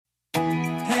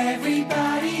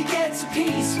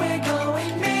peace, we're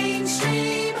going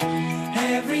mainstream.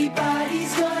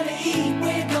 Everybody's gonna eat,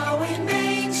 we're going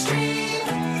mainstream.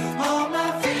 All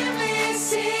my family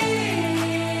sing.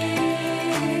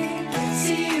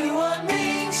 See you on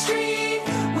Main Street,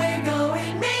 we're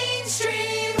going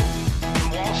mainstream.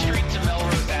 From Wall Street to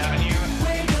Melrose Avenue,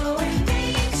 We're going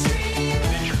mainstream.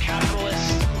 venture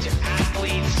capitalists to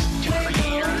athletes to We're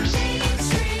creators going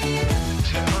mainstream.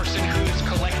 to the person who's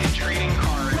collected trading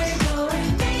cards We're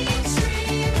going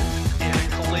mainstream. in a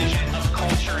collision of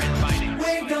culture and finance.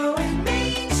 We're going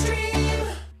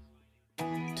mainstream.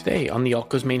 Today on the Alt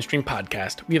Goes Mainstream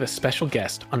podcast, we have a special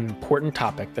guest on an important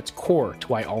topic that's core to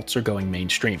why alts are going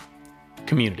mainstream.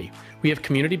 Community. We have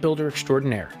community builder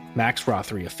extraordinaire, Max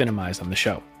Rothery of Finimize on the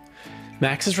show.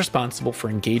 Max is responsible for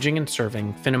engaging and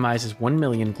serving Finimize's 1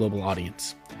 million global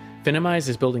audience. Finimize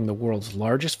is building the world's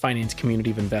largest finance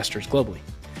community of investors globally.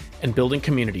 And building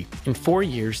community. In 4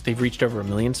 years, they've reached over 1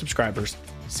 million subscribers,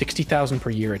 60,000 per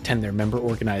year attend their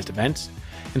member-organized events,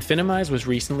 and Finimize was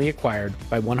recently acquired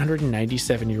by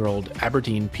 197-year-old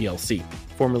Aberdeen PLC,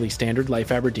 formerly Standard Life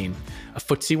Aberdeen, a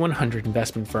FTSE 100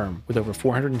 investment firm with over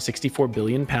 £464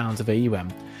 billion of AUM.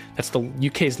 That's the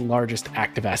UK's largest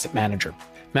active asset manager.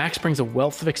 Max brings a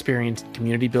wealth of experience in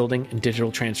community building and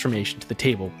digital transformation to the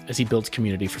table as he builds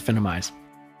community for Finimize.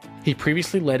 He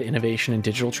previously led innovation and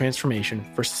digital transformation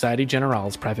for Societe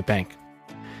Generale's private bank.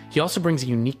 He also brings a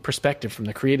unique perspective from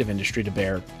the creative industry to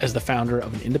bear as the founder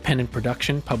of an independent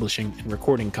production, publishing, and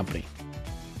recording company.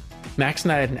 Max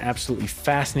and I had an absolutely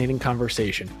fascinating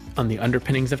conversation on the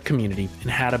underpinnings of community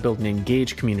and how to build an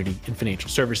engaged community in financial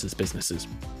services businesses.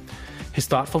 His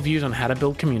thoughtful views on how to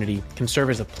build community can serve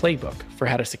as a playbook for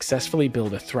how to successfully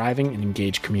build a thriving and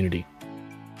engaged community.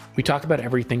 We talk about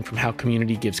everything from how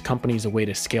community gives companies a way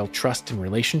to scale trust and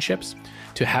relationships,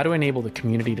 to how to enable the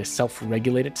community to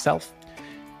self-regulate itself,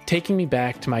 taking me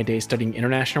back to my days studying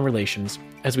international relations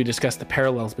as we discuss the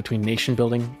parallels between nation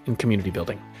building and community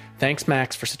building. Thanks,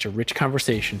 Max, for such a rich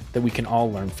conversation that we can all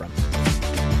learn from.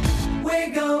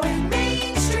 We're going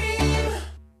mainstream.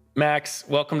 Max,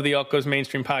 welcome to the Alt Goes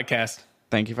Mainstream podcast.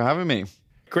 Thank you for having me.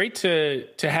 Great to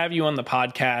have you on the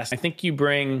podcast. I think you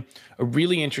bring a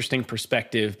really interesting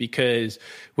perspective because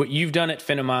what you've done at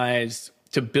Finimize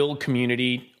to build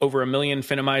community, over 1 million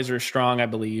Finimizers strong, I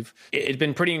believe. It's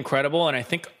been pretty incredible, and I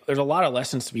think there's a lot of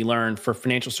lessons to be learned for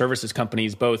financial services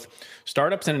companies, both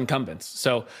startups and incumbents.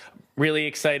 So really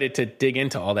excited to dig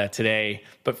into all that today.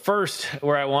 But first,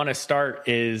 where I want to start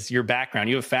is your background.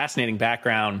 You have a fascinating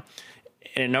background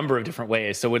in a number of different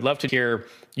ways. So we'd love to hear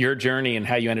your journey and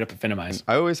how you ended up at Finimize.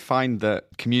 I always find that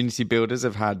community builders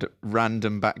have had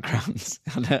random backgrounds.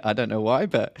 I don't know why,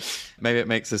 but maybe it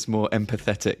makes us more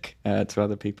empathetic to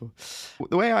other people.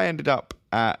 The way I ended up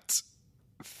at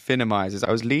Finimize is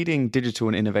I was leading digital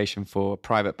and innovation for a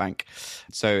private bank.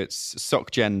 So it's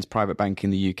SocGen's private bank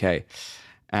in the UK.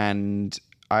 And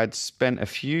I'd spent a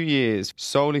few years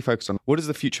solely focused on what does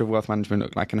the future of wealth management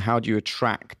look like and how do you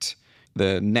attract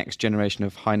the next generation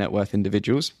of high net worth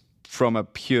individuals from a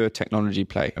pure technology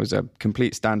play. It was a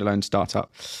complete standalone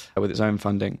startup with its own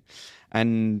funding.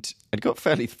 And it got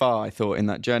fairly far, I thought, in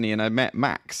that journey. And I met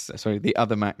Max, the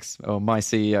other Max, or my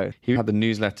CEO. He had the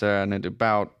newsletter and had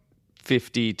about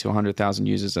 50 to 100,000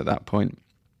 users at that point.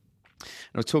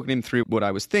 And I was talking him through what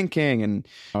I was thinking. And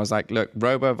I was like, look,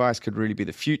 robo-advice could really be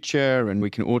the future. And we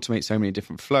can automate so many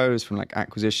different flows from like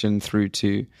acquisition through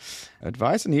to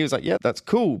advice. And he was like, yeah, that's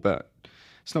cool, but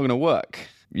it's not going to work.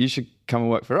 You should come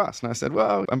and work for us. And I said,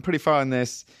 well, I'm pretty far in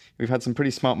this. We've had some pretty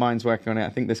smart minds working on it. I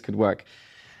think this could work.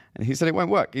 And he said it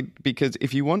won't work because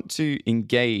if you want to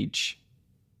engage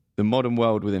the modern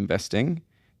world with investing,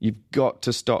 you've got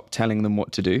to stop telling them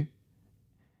what to do.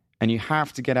 And you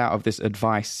have to get out of this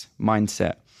advice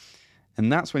mindset. And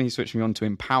that's when he switched me on to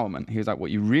empowerment. He was like,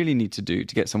 what you really need to do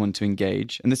to get someone to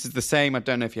engage. And this is the same. I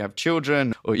don't know if you have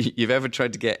children or you've ever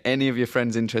tried to get any of your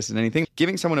friends interested in anything.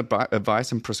 Giving someone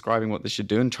advice and prescribing what they should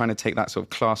do and trying to take that sort of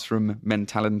classroom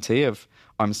mentality of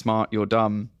I'm smart, you're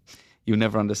dumb, you'll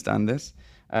never understand this,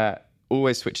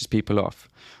 always switches people off.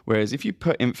 Whereas if you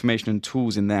put information and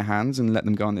tools in their hands and let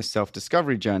them go on this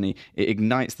self-discovery journey, it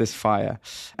ignites this fire.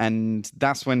 And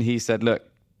that's when he said, look,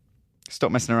 stop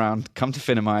messing around, come to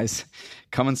Finimize,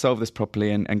 come and solve this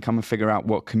properly and come and figure out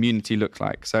what community looks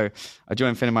like. So I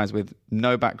joined Finimize with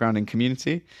no background in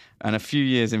community and a few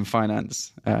years in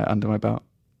finance under my belt.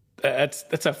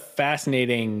 That's a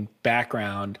fascinating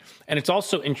background. And it's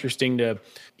also interesting to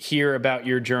hear about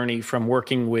your journey from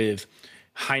working with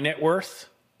high net worth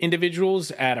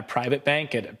individuals at a private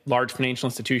bank, at a large financial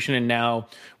institution, and now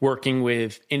working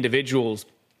with individuals.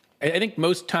 I think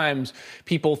most times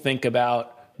people think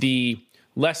about the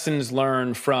lessons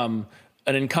learned from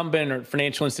an incumbent or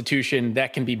financial institution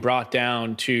that can be brought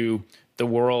down to the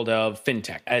world of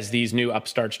fintech as these new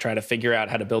upstarts try to figure out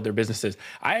how to build their businesses.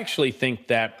 I actually think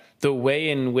that the way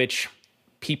in which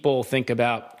people think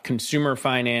about consumer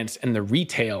finance and the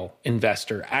retail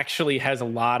investor actually has a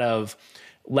lot of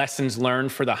lessons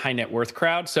learned for the high net worth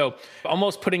crowd. So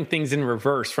almost putting things in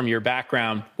reverse from your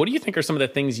background, what do you think are some of the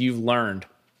things you've learned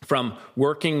from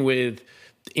working with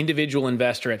individual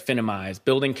investor at Finimize,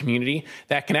 building community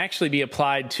that can actually be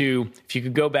applied to, if you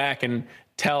could go back and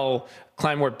tell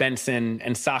Kleinwort Benson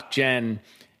and Soc Gen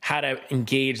how to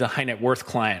engage the high net worth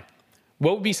client,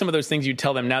 what would be some of those things you'd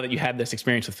tell them now that you had this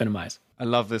experience with Finimize? I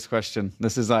love this question.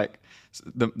 This is like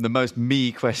the most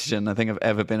me question I think I've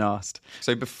ever been asked.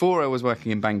 So before I was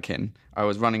working in banking, I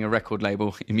was running a record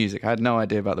label in music. I had no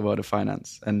idea about the world of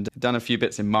finance and done a few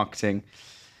bits in marketing.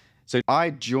 So I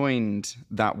joined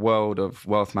that world of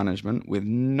wealth management with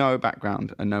no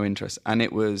background and no interest. And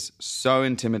it was so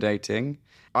intimidating.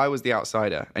 I was the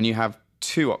outsider. And you have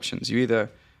two options. You either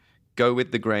go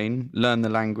with the grain, learn the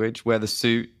language, wear the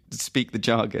suit, speak the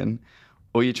jargon,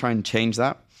 or you try and change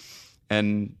that.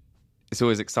 And it's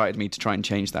always excited me to try and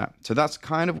change that. So that's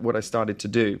kind of what I started to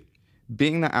do.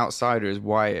 Being that outsider is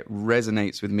why it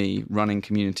resonates with me running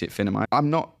community at Finimize. I'm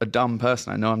not a dumb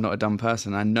person. I know I'm not a dumb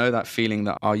person. I know that feeling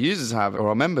that our users have or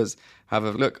our members have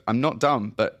of, look, I'm not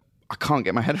dumb, but I can't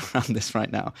get my head around this right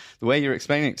now. The way you're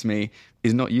explaining it to me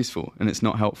is not useful and it's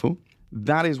not helpful.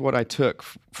 That is what I took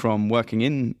from working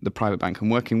in the private bank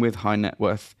and working with high net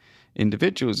worth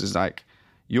individuals is like,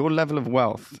 your level of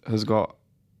wealth has got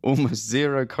almost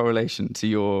zero correlation to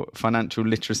your financial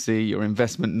literacy, your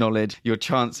investment knowledge, your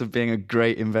chance of being a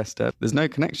great investor. There's no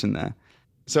connection there.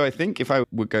 So I think if I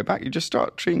would go back, you just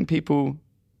start treating people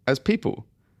as people.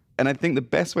 And I think the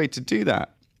best way to do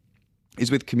that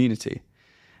is with community.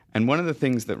 And one of the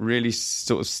things that really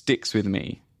sort of sticks with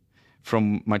me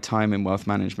from my time in wealth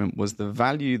management was the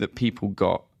value that people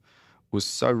got was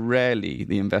so rarely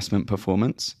the investment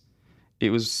performance. It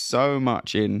was so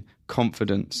much in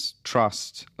confidence,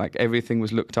 trust, like everything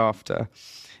was looked after,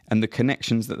 and the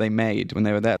connections that they made when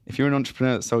they were there. If you're an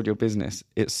entrepreneur that sold your business,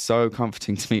 it's so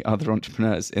comforting to meet other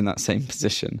entrepreneurs in that same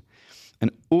position.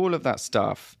 And all of that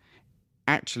stuff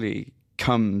actually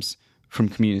comes from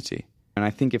community. And I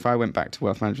think if I went back to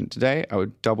wealth management today, I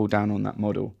would double down on that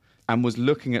model and was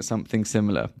looking at something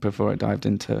similar before I dived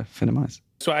into Finimize.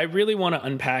 So I really want to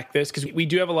unpack this because we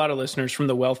do have a lot of listeners from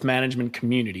the wealth management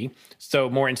community, so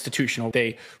more institutional.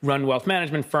 They run wealth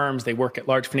management firms. They work at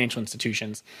large financial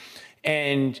institutions.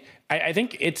 And I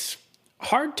think it's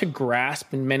hard to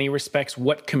grasp in many respects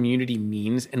what community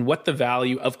means and what the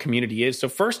value of community is. So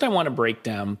first, I want to break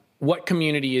down what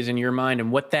community is in your mind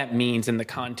and what that means in the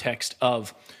context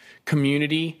of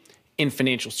community in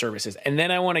financial services. And then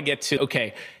I want to get to,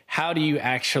 okay, how do you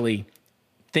actually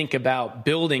think about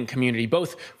building community,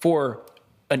 both for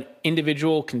an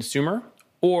individual consumer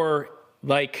or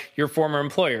like your former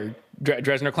employer,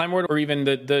 Dresdner Kleinwort, or even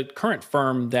the current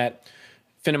firm that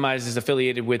Finimize is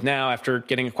affiliated with now after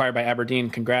getting acquired by Aberdeen.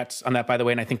 Congrats on that, by the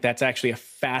way. And I think that's actually a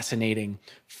fascinating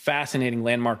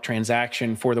landmark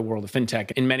transaction for the world of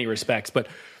fintech in many respects. But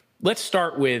let's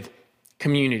start with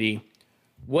community,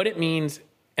 what it means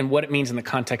and what it means in the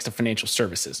context of financial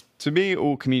services. To me,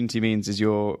 all community means is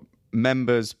your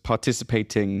members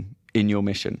participating in your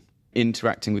mission,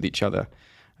 interacting with each other.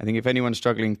 I think if anyone's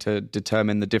struggling to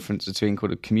determine the difference between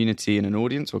called a community and an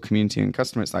audience or community and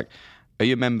customer, it's like, are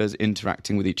your members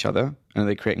interacting with each other and are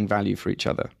they creating value for each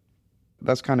other?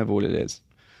 That's kind of all it is.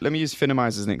 Let me use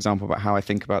Finimize as an example about how I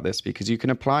think about this because you can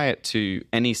apply it to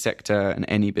any sector and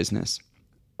any business.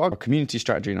 Our community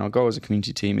strategy and our goal as a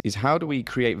community team is how do we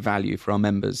create value for our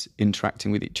members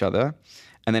interacting with each other?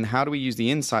 And then how do we use the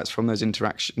insights from those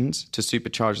interactions to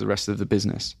supercharge the rest of the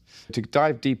business? To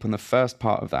dive deep on the first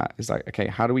part of that is like, okay,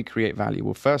 how do we create value?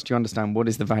 Well, first you understand what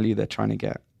is the value they're trying to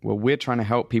get. Well, we're trying to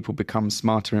help people become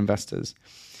smarter investors.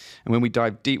 And when we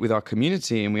dive deep with our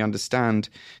community and we understand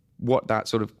what that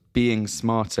sort of being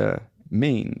smarter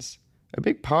means, a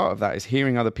big part of that is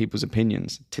hearing other people's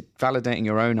opinions, validating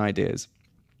your own ideas,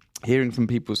 hearing from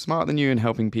people smarter than you and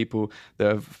helping people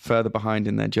that are further behind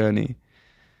in their journey.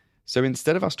 So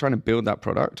instead of us trying to build that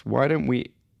product, why don't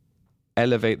we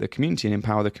elevate the community and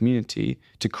empower the community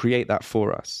to create that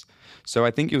for us? So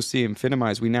I think you'll see in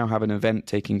Finimize, we now have an event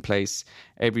taking place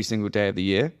every single day of the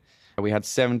year. We had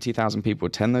 70,000 people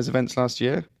attend those events last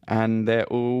year, and they're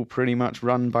all pretty much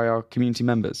run by our community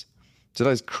members. So that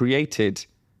is created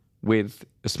with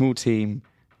a small team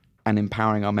and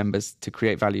empowering our members to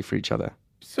create value for each other.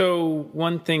 So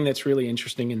one thing that's really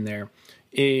interesting in there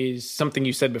is something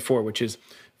you said before, which is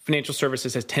financial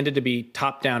services has tended to be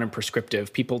top down and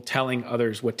prescriptive, people telling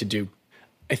others what to do.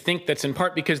 I think that's in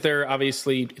part because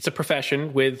it's a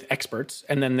profession with experts.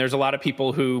 And then there's a lot of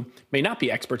people who may not be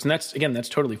experts. And that's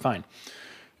totally fine.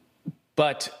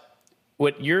 But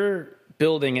what you're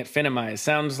building at Finimize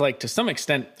sounds like, to some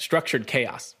extent, structured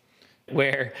chaos,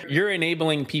 where you're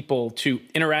enabling people to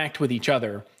interact with each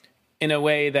other in a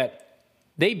way that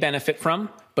they benefit from,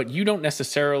 but you don't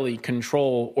necessarily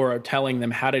control or are telling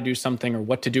them how to do something or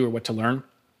what to do or what to learn.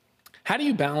 How do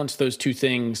you balance those two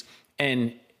things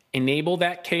and enable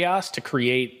that chaos to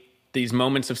create these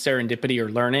moments of serendipity or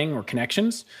learning or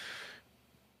connections,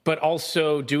 but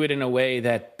also do it in a way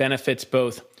that benefits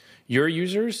both your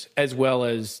users as well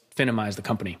as Finimize, the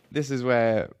company? This is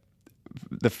where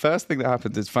the first thing that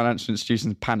happens is financial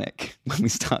institutions panic when we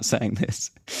start saying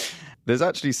this. There's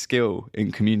actually skill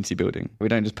in community building. We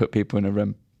don't just put people in a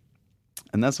room.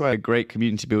 And that's why a great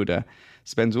community builder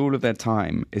spends all of their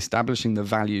time establishing the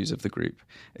values of the group,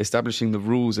 establishing the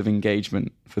rules of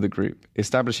engagement for the group,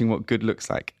 establishing what good looks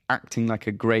like, acting like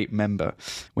a great member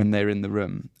when they're in the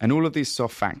room. And all of these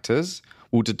soft factors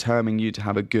will determine you to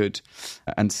have a good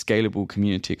and scalable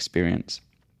community experience.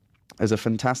 There's a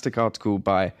fantastic article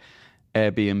by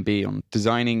Airbnb on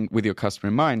designing with your customer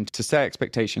in mind to set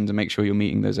expectations and make sure you're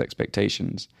meeting those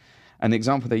expectations. And the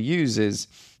example they use is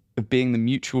of being the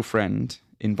mutual friend,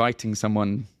 inviting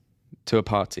someone to a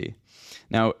party.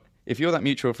 Now, if you're that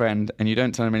mutual friend and you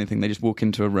don't tell them anything, they just walk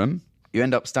into a room, you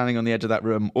end up standing on the edge of that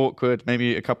room, awkward,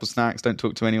 maybe a couple snacks, don't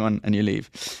talk to anyone, and you leave.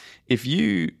 If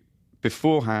you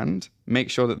beforehand make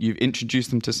sure that you've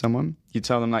introduced them to someone, you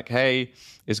tell them like, hey,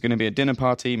 it's going to be a dinner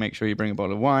party, make sure you bring a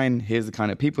bottle of wine, here's the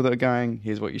kind of people that are going,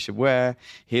 here's what you should wear,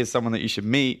 here's someone that you should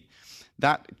meet.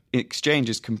 That exchange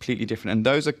is completely different. And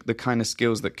those are the kind of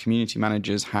skills that community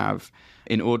managers have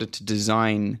in order to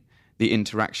design the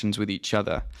interactions with each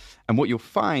other. And what you'll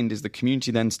find is the community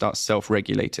then starts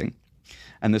self-regulating.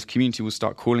 And this community will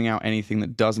start calling out anything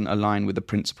that doesn't align with the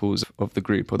principles of the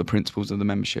group or the principles of the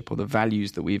membership or the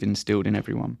values that we've instilled in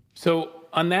everyone. So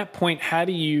on that point, how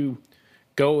do you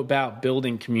go about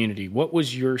building community? What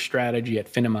was your strategy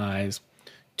at Finimize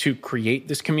to create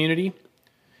this community,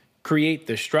 create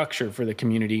the structure for the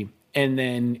community, and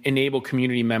then enable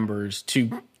community members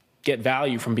to get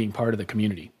value from being part of the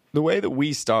community? The way that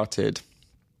we started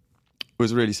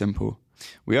was really simple.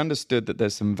 We understood that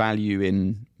there's some value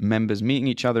in members meeting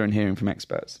each other and hearing from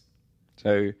experts.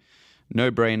 So, no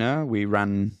brainer, we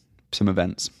ran some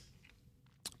events.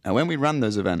 And when we ran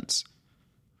those events,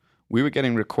 we were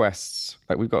getting requests,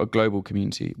 like we've got a global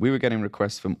community, we were getting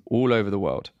requests from all over the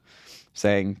world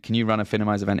saying, can you run a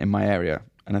Finimize event in my area?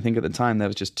 And I think at the time there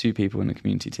was just 2 people in the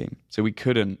community team. So we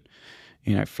couldn't,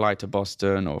 fly to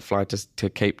Boston or fly to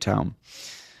Cape Town.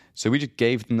 So we just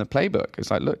gave them the playbook.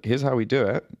 It's like, look, here's how we do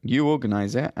it. You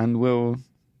organize it and we'll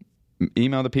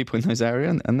email the people in those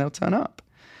areas and they'll turn up.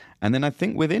 And then I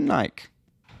think within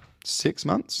 6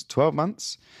 months, 12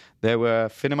 months, there were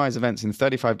Finimize events in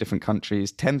 35 different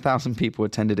countries. 10,000 people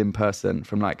attended in person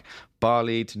from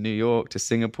Bali to New York to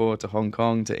Singapore to Hong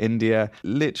Kong to India,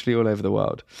 literally all over the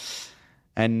world.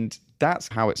 And that's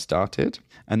how it started.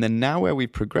 And then now where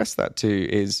we've progressed that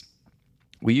to is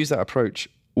we use that approach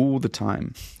all the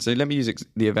time. So let me use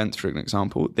the events for an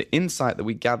example. The insight that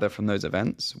we gather from those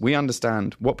events, we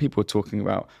understand what people are talking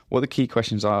about, what the key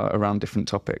questions are around different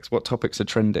topics, what topics are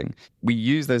trending. We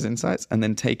use those insights and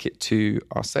then take it to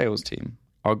our sales team,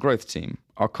 our growth team,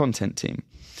 our content team.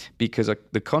 Because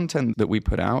the content that we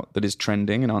put out that is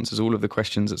trending and answers all of the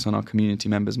questions that's on our community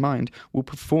members' mind will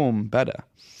perform better.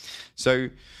 So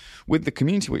with the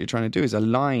community, what you're trying to do is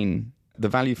align the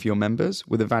value for your members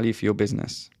with the value for your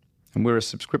business. And we're a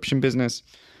subscription business.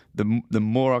 The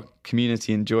more our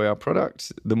community enjoy our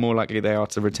product, the more likely they are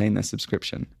to retain their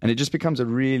subscription. And it just becomes a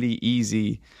really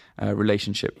easy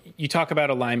relationship. You talk about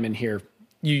alignment here.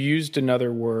 You used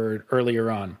another word earlier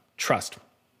on, trust.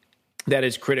 That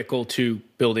is critical to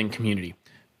building community.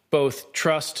 Both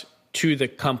trust to the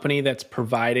company that's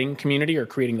providing community or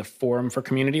creating the forum for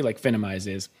community like Finimize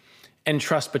is, and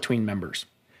trust between members.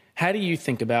 How do you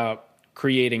think about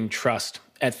creating trust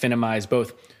at Finimize,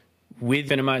 both with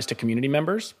Finimize to community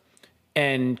members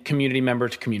and community member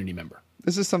to community member?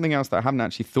 This is something else that I haven't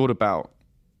actually thought about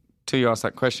till you asked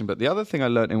that question. But the other thing I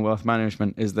learned in wealth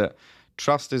management is that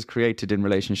trust is created in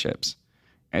relationships.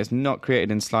 It's not created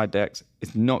in slide decks.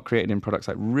 It's not created in products.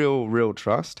 Like real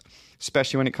trust,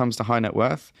 especially when it comes to high net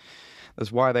worth.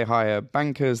 That's why they hire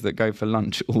bankers that go for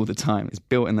lunch all the time. It's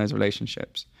built in those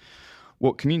relationships.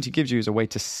 What community gives you is a way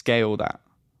to scale that.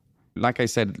 Like I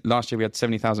said, last year we had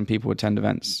 70,000 people attend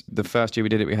events. The first year we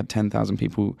did it, we had 10,000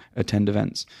 people attend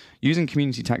events. Using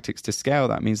community tactics to scale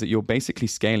that means that you're basically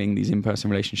scaling these in-person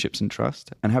relationships and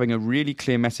trust and having a really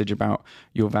clear message about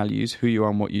your values, who you are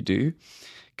and what you do.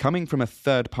 Coming from a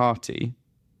third party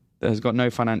that has got no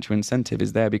financial incentive,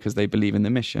 is there because they believe in the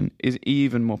mission, is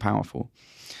even more powerful.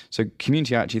 So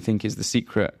community, I actually think, is the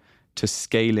secret to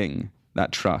scaling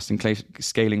that trust and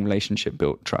scaling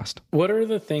relationship-built trust. What are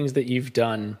the things that you've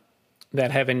done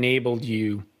that have enabled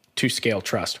you to scale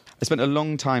trust? I spent a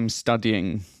long time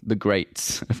studying the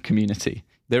greats of community.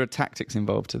 There are tactics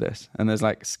involved to this, and there's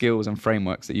like skills and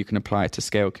frameworks that you can apply to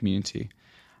scale community.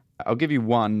 I'll give you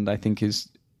one that I think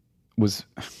was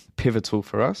pivotal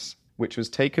for us, which was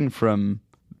taken from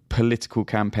political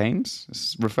campaigns.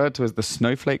 It's referred to as the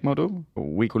snowflake model.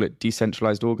 We call it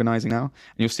decentralized organizing now.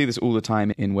 And you'll see this all the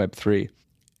time in Web3.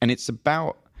 And it's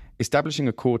about establishing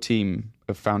a core team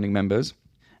of founding members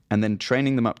and then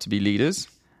training them up to be leaders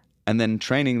and then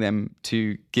training them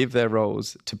to give their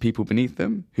roles to people beneath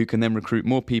them who can then recruit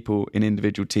more people in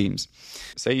individual teams.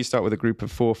 Say you start with a group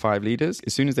of 4 or 5 leaders.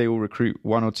 As soon as they all recruit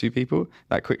 1 or 2 people,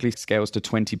 that quickly scales to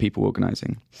 20 people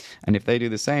organizing. And if they do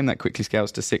the same, that quickly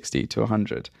scales to 60, to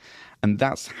 100. And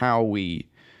that's how we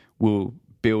will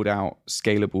build out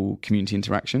scalable community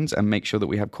interactions and make sure that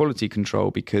we have quality control,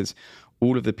 because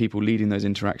all of the people leading those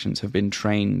interactions have been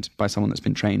trained by someone that's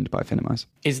been trained by Finimize.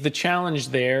 Is the challenge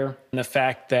there in the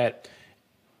fact that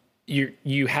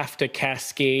you have to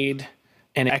cascade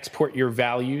and export your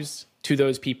values to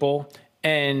those people?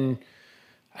 And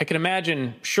I can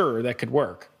imagine, sure, that could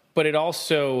work, but it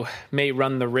also may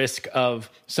run the risk of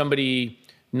somebody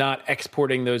not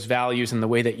exporting those values in the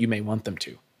way that you may want them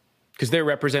to, because they're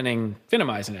representing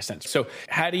Finimize in a sense. So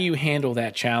how do you handle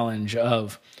that challenge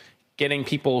of getting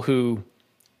people who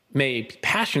may be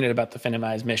passionate about the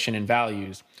Finimize mission and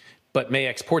values, but may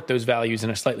export those values in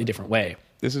a slightly different way?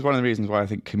 This is one of the reasons why I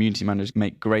think community managers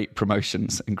make great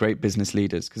promotions and great business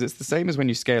leaders, because it's the same as when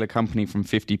you scale a company from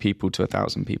 50 people to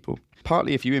 1,000 people.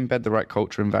 Partly, if you embed the right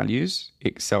culture and values,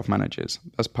 it self-manages.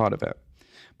 That's part of it.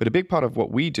 But a big part of what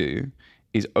we do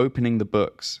is opening the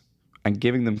books and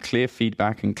giving them clear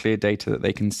feedback and clear data that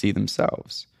they can see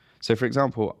themselves. So, for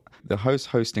example, the hosts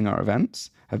hosting our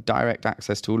events have direct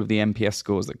access to all of the NPS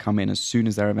scores that come in as soon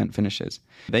as their event finishes.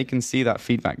 They can see that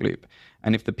feedback loop.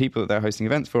 And if the people that they're hosting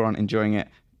events for aren't enjoying it,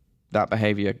 that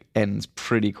behavior ends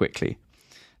pretty quickly.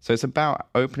 So it's about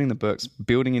opening the books,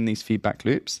 building in these feedback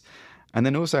loops, and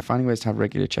then also finding ways to have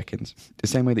regular check-ins, the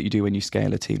same way that you do when you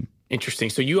scale a team. Interesting.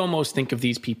 So you almost think of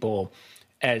these people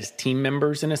as team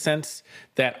members in a sense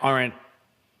that aren't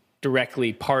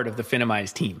directly part of the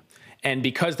Finimize team. And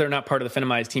because they're not part of the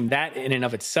Finimize team, that in and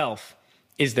of itself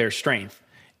is their strength.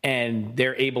 And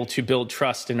they're able to build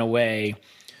trust in a way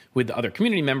with the other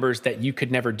community members that you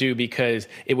could never do, because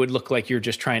it would look like you're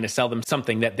just trying to sell them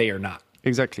something that they are not.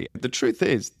 Exactly. The truth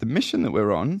is, the mission that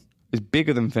we're on is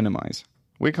bigger than Finimize.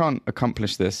 We can't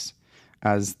accomplish this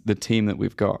as the team that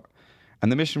we've got.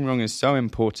 And the mission we're on is so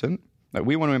important that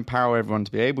we want to empower everyone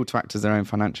to be able to act as their own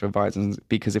financial advisors,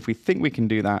 because if we think we can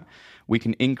do that, we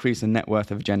can increase the net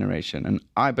worth of a generation. And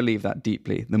I believe that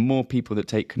deeply. The more people that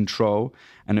take control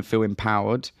and feel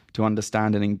empowered to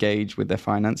understand and engage with their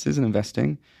finances and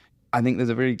investing, I think there's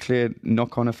a very clear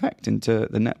knock-on effect into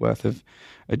the net worth of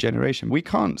a generation. We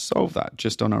can't solve that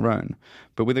just on our own.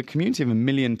 But with a community of 1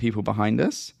 million people behind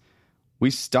us, we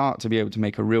start to be able to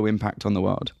make a real impact on the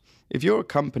world. If you're a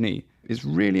company, it's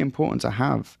really important to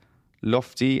have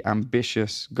lofty,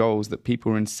 ambitious goals that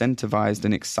people are incentivized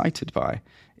and excited by.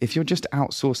 If you're just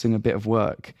outsourcing a bit of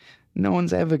work, no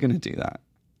one's ever going to do that.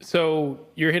 So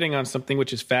you're hitting on something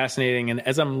which is fascinating. And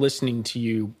as I'm listening to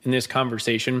you in this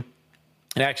conversation,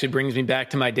 it actually brings me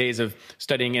back to my days of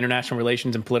studying international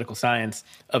relations and political science,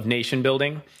 of nation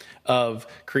building, of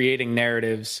creating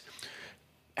narratives,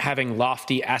 having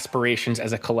lofty aspirations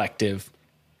as a collective.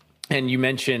 And you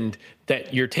mentioned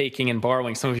that you're taking and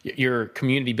borrowing some of your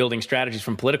community building strategies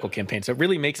from political campaigns. So it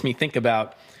really makes me think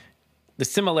about the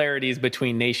similarities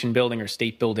between nation building or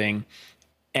state building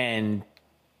and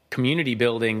community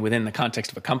building within the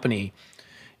context of a company.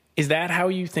 Is that how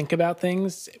you think about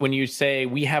things when you say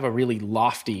we have a really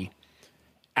lofty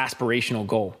aspirational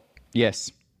goal?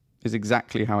 Yes, is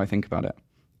exactly how I think about it.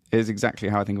 It is exactly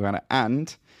how I think about it.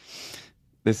 And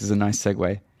this is a nice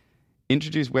segue.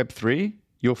 Introduce Web3,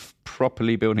 you're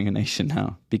properly building a nation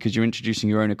now, because you're introducing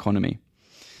your own economy.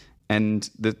 And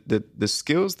the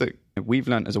skills that we've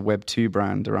learned as a Web2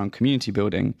 brand around community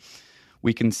building,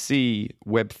 we can see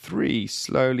Web3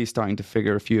 slowly starting to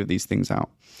figure a few of these things out.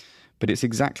 But it's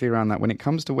exactly around that. When it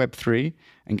comes to Web3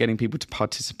 and getting people to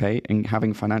participate and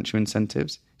having financial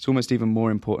incentives, it's almost even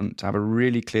more important to have a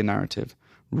really clear narrative,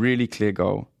 really clear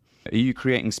goal. Are you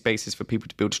creating spaces for people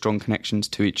to build strong connections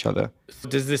to each other?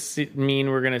 Does this mean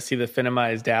we're going to see the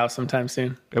Finimize DAO sometime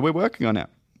soon? We're working on it.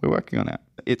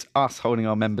 It's us holding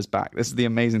our members back. This is the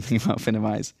amazing thing about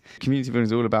Finimize. Community building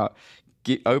is all about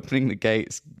opening the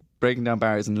gates, breaking down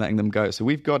barriers and letting them go. So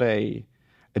we've got a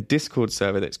Discord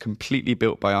server that's completely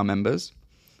built by our members.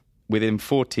 Within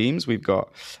 4 teams, we've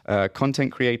got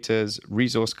content creators,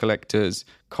 resource collectors,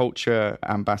 culture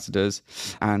ambassadors,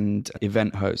 and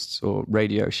event hosts or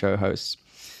radio show hosts.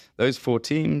 Those 4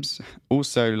 teams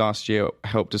also last year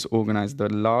helped us organize the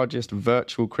largest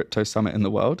virtual crypto summit in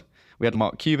the world. We had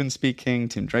Mark Cuban speaking,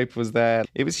 Tim Draper was there.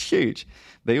 It was huge.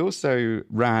 They also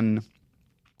ran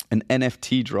an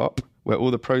NFT drop where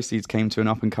all the proceeds came to an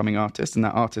up-and-coming artist, and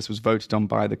that artist was voted on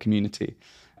by the community.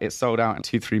 It sold out in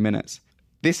 2-3 minutes.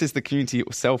 This is the community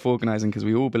self-organizing because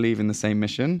we all believe in the same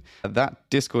mission. That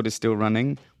Discord is still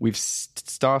running. We've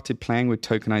started playing with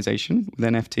tokenization with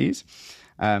NFTs.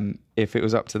 If it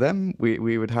was up to them,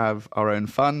 we would have our own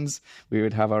funds, we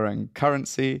would have our own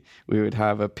currency, we would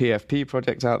have a PFP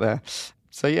project out there.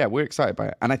 So yeah, we're excited by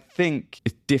it. And I think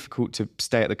it's difficult to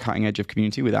stay at the cutting edge of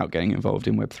community without getting involved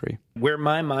in Web3. Where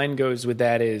my mind goes with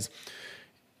that is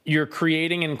you're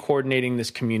creating and coordinating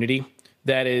this community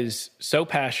that is so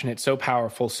passionate, so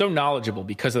powerful, so knowledgeable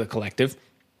because of the collective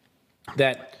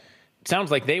that it sounds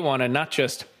like they want to not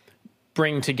just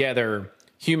bring together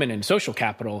human and social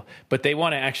capital, but they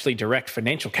want to actually direct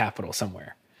financial capital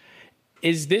somewhere.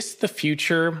 Is this the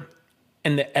future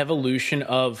and the evolution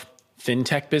of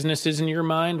fintech businesses in your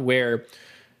mind, where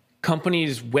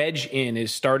companies wedge in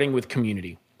is starting with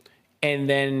community, and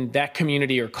then that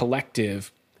community or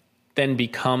collective then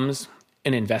becomes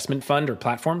an investment fund or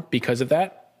platform because of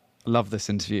that? Love this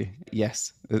interview.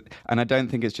 Yes. And I don't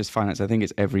think it's just finance. I think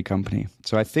it's every company.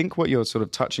 So I think what you're sort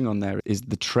of touching on there is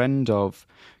the trend of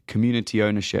community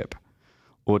ownership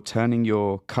or turning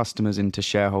your customers into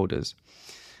shareholders.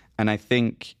 And I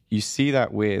think you see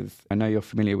that with, I know you're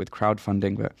familiar with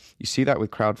crowdfunding, but you see that with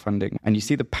crowdfunding and you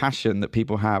see the passion that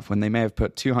people have when they may have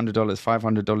put $200,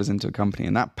 $500 into a company.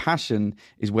 And that passion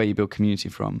is where you build community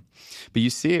from. But you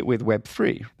see it with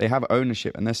Web3. They have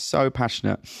ownership and they're so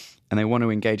passionate and they want to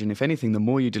engage. And if anything, the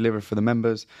more you deliver for the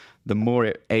members, the more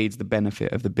it aids the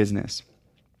benefit of the business.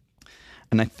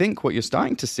 And I think what you're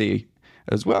starting to see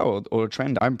as well, or a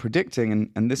trend I'm predicting,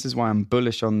 and this is why I'm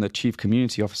bullish on the chief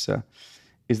community officer,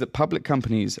 is that public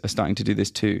companies are starting to do this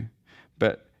too.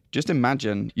 But just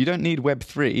imagine, you don't need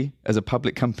Web3 as a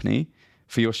public company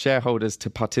for your shareholders to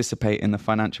participate in the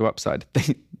financial upside.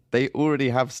 They already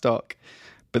have stock,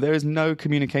 but there is no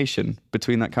communication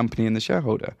between that company and the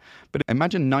shareholder. But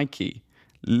imagine Nike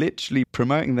literally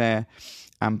promoting their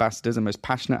ambassadors and most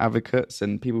passionate advocates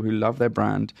and people who love their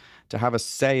brand to have a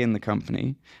say in the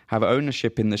company, have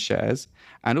ownership in the shares,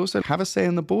 and also have a say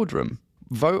in the boardroom.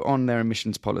 Vote on their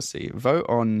emissions policy, vote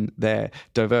on their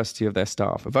diversity of their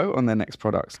staff, vote on their next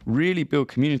products. Really build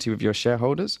community with your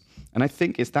shareholders. And I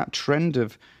think it's that trend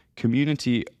of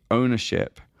community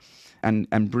ownership and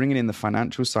bringing in the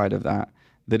financial side of that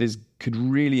could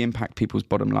really impact people's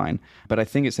bottom line. But I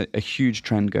think it's a huge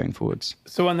trend going forwards.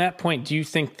 So on that point, do you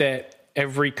think that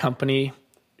every company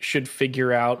should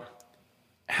figure out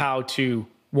how to,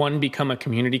 1, become a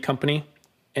community company,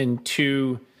 and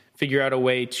 2, figure out a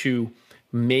way to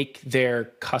make their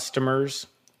customers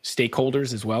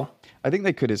stakeholders as well? I think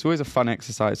they could. It's always a fun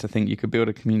exercise to think you could build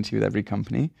a community with every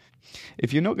company.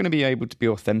 If you're not going to be able to be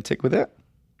authentic with it,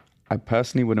 I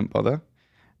personally wouldn't bother.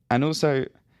 And also,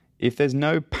 if there's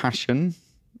no passion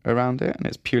around it and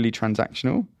it's purely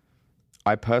transactional,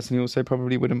 I personally also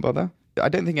probably wouldn't bother. I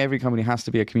don't think every company has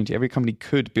to be a community. Every company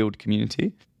could build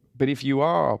community. But if you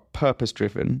are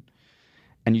purpose-driven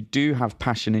and you do have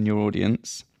passion in your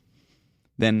audience,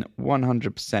 then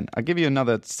 100%. I'll give you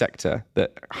another sector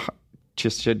that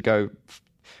just should go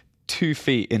 2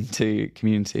 feet into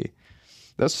community.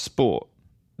 That's sport.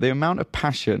 The amount of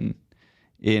passion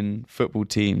in football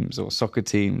teams or soccer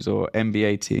teams or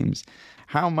NBA teams,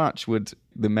 how much would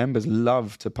the members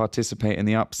love to participate in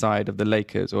the upside of the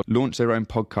Lakers or launch their own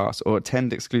podcast or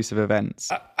attend exclusive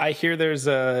events? I hear there's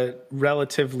a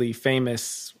relatively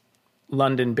famous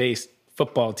London-based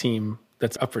football team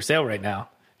that's up for sale right now.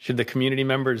 Should the community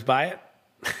members buy it?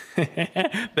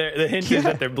 The hint is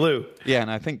that they're blue. Yeah,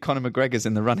 and I think Conor McGregor's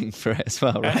in the running for it as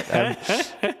well,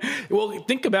 right? Well,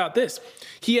 think about this.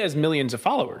 He has millions of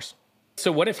followers.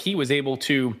 So what if he was able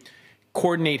to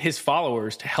coordinate his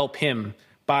followers to help him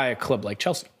buy a club like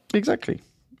Chelsea? Exactly.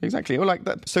 Exactly. Or like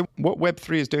that. So what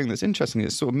Web3 is doing that's interesting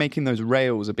is sort of making those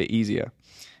rails a bit easier,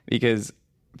 because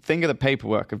think of the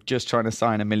paperwork of just trying to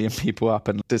sign 1 million people up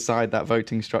and decide that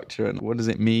voting structure and what does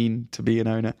it mean to be an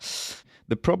owner.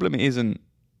 The problem isn't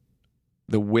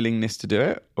the willingness to do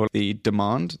it or the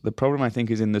demand. The problem, I think,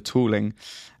 is in the tooling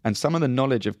and some of the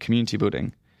knowledge of community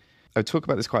building. I talk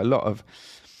about this quite a lot of,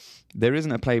 there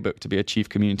isn't a playbook to be a chief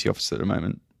community officer at the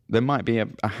moment. There might be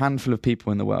a handful of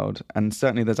people in the world, and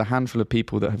certainly there's a handful of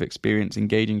people that have experience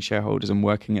engaging shareholders and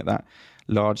working at that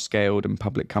large-scaled and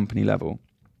public company level.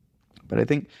 But I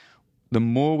think the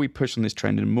more we push on this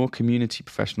trend and more community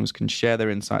professionals can share their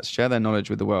insights, share their knowledge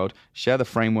with the world, share the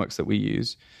frameworks that we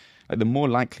use, the more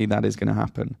likely that is going to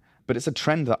happen. But it's a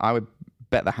trend that I would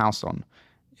bet the house on,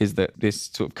 is that this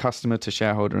sort of customer to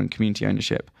shareholder and community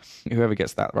ownership, whoever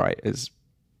gets that right is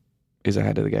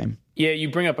ahead of the game. Yeah, you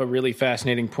bring up a really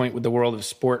fascinating point with the world of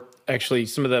sport. Actually,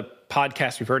 some of the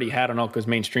podcasts we've already had on Alt Goes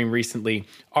Mainstream recently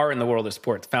are in the world of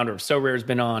sport. The founder of SoRare has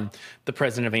been on. The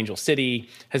president of Angel City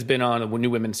has been on a new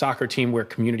women's soccer team where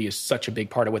community is such a big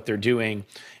part of what they're doing.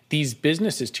 These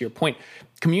businesses, to your point,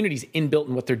 community's inbuilt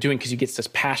in what they're doing because you get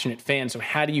such passionate fans. So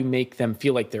how do you make them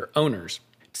feel like they're owners?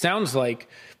 It sounds like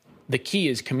the key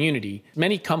is community.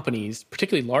 Many companies,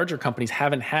 particularly larger companies,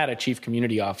 haven't had a chief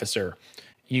community officer.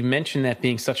 You mentioned that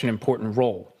being such an important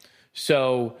role.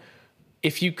 So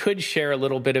if you could share a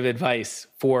little bit of advice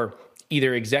for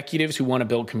either executives who want to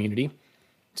build community.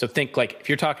 So think like if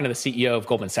you're talking to the CEO of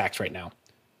Goldman Sachs right now,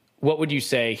 what would you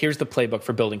say? Here's the playbook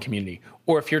for building community.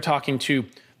 Or if you're talking to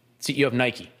CEO of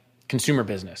Nike, consumer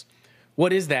business,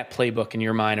 what is that playbook in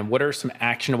your mind? And what are some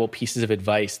actionable pieces of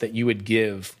advice that you would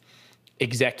give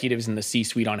executives in the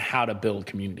C-suite on how to build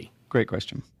community? Great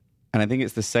question. And I think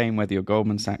it's the same whether you're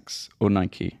Goldman Sachs or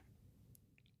Nike.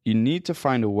 You need to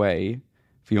find a way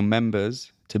for your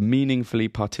members to meaningfully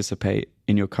participate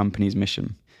in your company's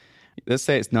mission. Let's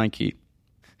say it's Nike.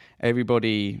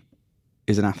 Everybody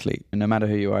is an athlete. And no matter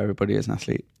who you are, everybody is an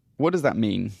athlete. What does that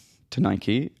mean to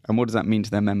Nike? And what does that mean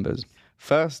to their members?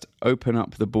 First, open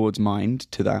up the board's mind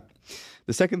to that.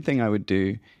 The second thing I would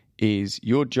do is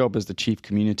your job as the chief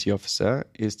community officer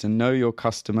is to know your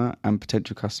customer and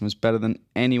potential customers better than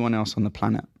anyone else on the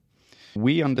planet.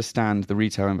 We understand the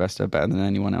retail investor better than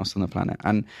anyone else on the planet.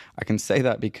 And I can say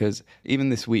that because even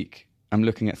this week, I'm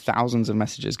looking at thousands of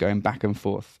messages going back and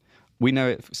forth. We know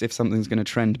if something's going to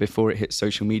trend before it hits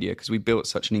social media because we built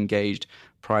such an engaged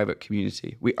private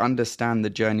community. We understand the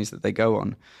journeys that they go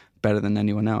on better than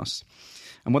anyone else.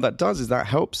 And what that does is that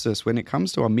helps us when it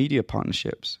comes to our media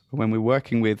partnerships, when we're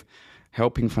working with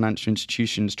helping financial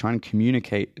institutions try and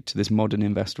communicate to this modern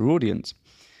investor audience.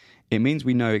 It means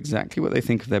we know exactly what they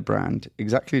think of their brand,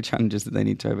 exactly the challenges that they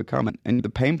need to overcome, and the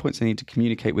pain points they need to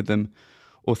communicate with them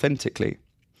authentically.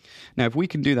 Now, if we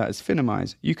can do that as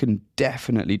Finimize, you can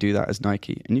definitely do that as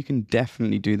Nike, and you can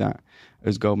definitely do that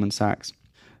as Goldman Sachs.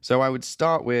 So I would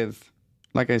start with,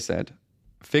 like I said,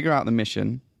 figure out the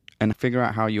mission, and figure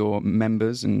out how your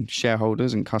members and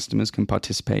shareholders and customers can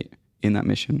participate in that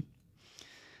mission.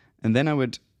 And then I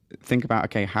would think about,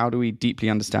 okay, how do we deeply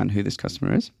understand who this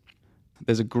customer is?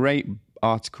 There's a great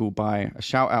article by, a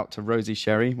shout out to Rosie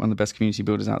Sherry, one of the best community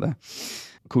builders out there,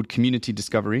 called Community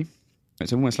Discovery.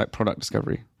 It's almost like product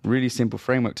discovery. Really simple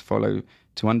framework to follow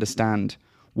to understand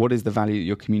what is the value that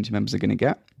your community members are going to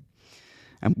get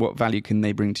and what value can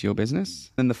they bring to your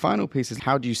business. Then the final piece is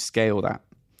how do you scale that?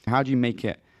 How do you make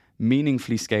it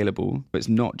meaningfully scalable, but it's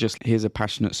not just here's a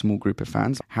passionate small group of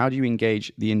fans. How do you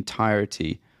engage the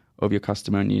entirety of your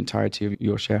customer and the entirety of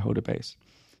your shareholder base?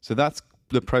 So that's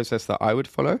the process that I would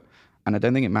follow. And I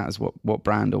don't think it matters what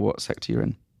brand or what sector you're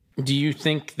in. Do you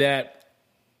think that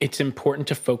it's important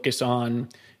to focus on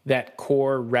that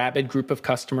core rabid group of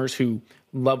customers who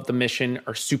love the mission,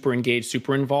 are super engaged,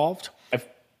 super involved? I've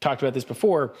talked about this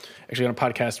before, actually on a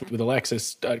podcast with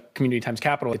Alexis, Community Times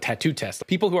Capital, a tattoo test.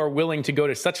 People who are willing to go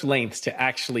to such lengths to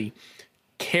actually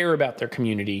care about their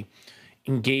community,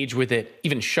 engage with it,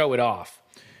 even show it off.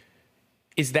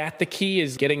 Is that the key,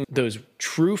 is getting those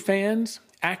true fans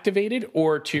activated?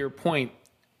 Or to your point,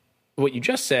 what you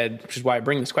just said, which is why I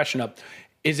bring this question up,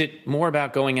 is it more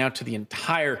about going out to the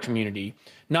entire community?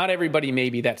 Not everybody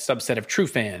may be that subset of true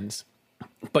fans,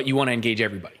 but you want to engage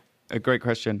everybody. A great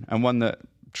question, and one that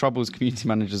troubles community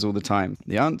managers all the time.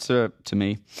 The answer to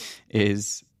me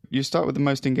is you start with the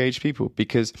most engaged people,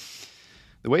 because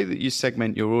the way that you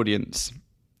segment your audience,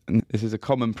 and this is a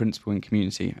common principle in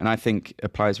community, and I think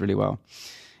applies really well,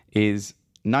 is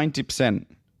 90%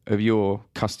 of your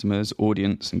customers,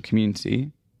 audience, and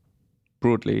community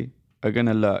broadly are going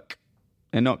to lurk.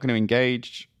 They're not going to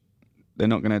engage. They're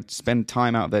not going to spend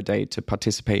time out of their day to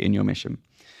participate in your mission.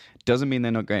 Doesn't mean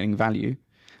they're not getting value,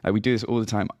 We do this all the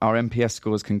time. Our NPS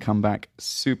scores can come back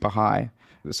super high.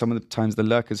 Some of the times the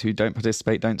lurkers who don't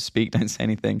participate, don't speak, don't say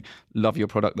anything, love your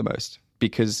product the most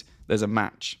because there's a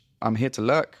match. I'm here to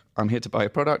lurk. I'm here to buy a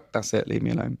product. That's it. Leave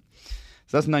me alone.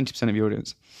 So that's 90% of your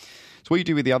audience. So what you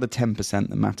do with the other 10%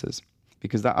 that matters,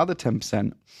 because that other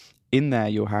 10%, in there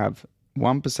you'll have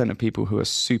 1% of people who are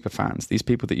super fans, these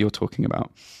people that you're talking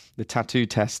about, the tattoo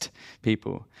test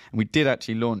people. And we did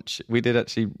actually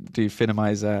do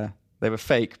Finimize. They were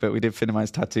fake, but we did Finimize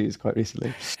tattoos quite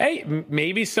recently. Hey,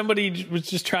 maybe somebody was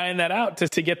just trying that out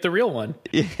to get the real one.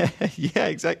 Yeah,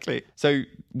 exactly. So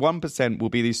 1% will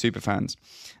be these super fans.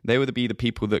 They will be the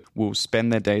people that will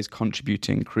spend their days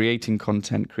contributing, creating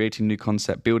content, creating new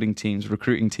concept, building teams,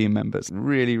 recruiting team members,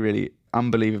 really, really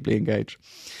unbelievably engaged.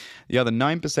 The other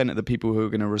 9% are the people who are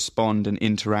going to respond and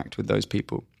interact with those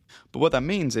people. But what that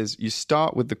means is you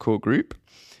start with the core group,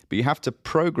 but you have to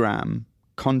program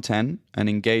content and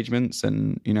engagements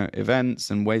and events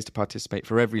and ways to participate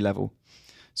for every level.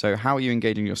 So how are you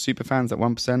engaging your super fans, that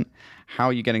 1%? How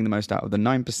are you getting the most out of the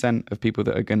 9% of people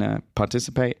that are going to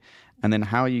participate? And then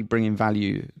how are you bringing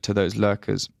value to those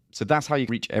lurkers? So that's how you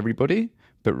reach everybody.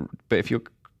 But if you're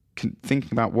thinking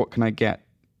about what can I get,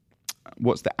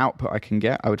 what's the output I can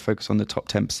get, I would focus on the top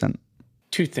 10%.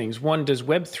 Two things. One, does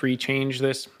Web3 change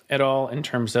this at all in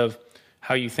terms of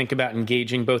how you think about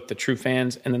engaging both the true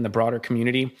fans and then the broader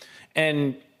community?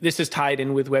 And this is tied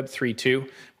in with Web3 too,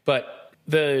 but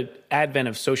the advent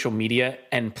of social media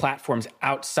and platforms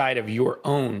outside of your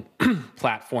own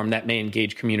platform that may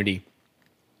engage community,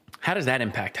 how does that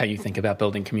impact how you think about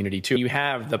building community too? You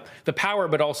have the power,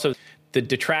 but also the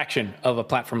detraction of a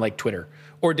platform like Twitter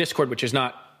or Discord, which is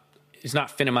not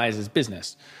Finimize's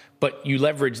business, but you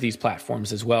leverage these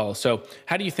platforms as well. So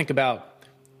how do you think about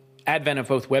advent of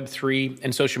both Web3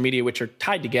 and social media, which are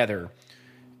tied together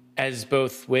as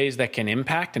both ways that can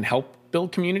impact and help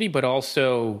build community, but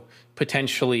also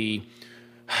potentially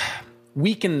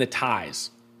weaken the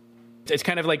ties? It's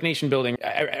kind of like nation building.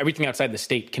 Everything outside the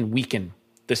state can weaken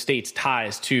the state's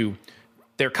ties to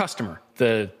their customer,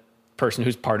 the person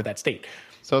who's part of that state.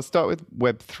 So I'll start with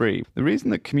Web3. The reason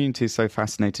that community is so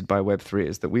fascinated by Web3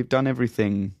 is that we've done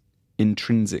everything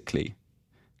intrinsically.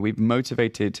 We've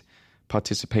motivated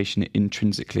participation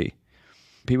intrinsically.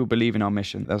 People believe in our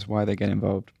mission. That's why they get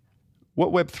involved.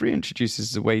 What Web3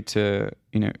 introduces is a way to,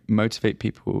 motivate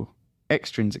people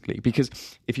extrinsically. Because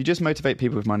if you just motivate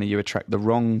people with money, you attract the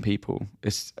wrong people,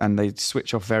 and they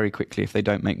switch off very quickly if they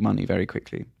don't make money very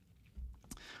quickly.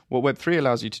 What Web3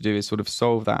 allows you to do is sort of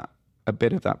solve a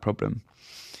bit of that problem.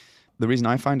 The reason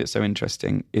I find it so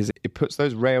interesting is it puts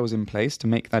those rails in place to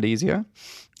make that easier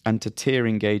and to tier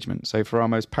engagement. So for our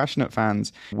most passionate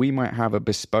fans, we might have a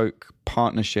bespoke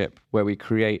partnership where we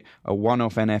create a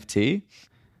one-off NFT.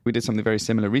 We did something very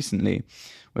similar recently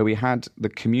where we had the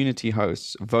community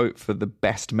hosts vote for the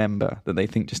best member that they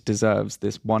think just deserves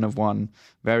this one-of-one,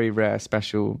 very rare,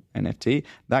 special NFT.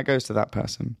 That goes to that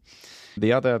person.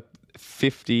 The other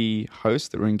 50 hosts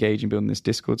that were engaged in building this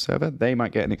Discord server, they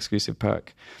might get an exclusive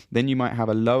perk. Then you might have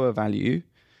a lower value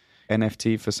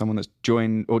NFT for someone that's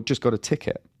joined or just got a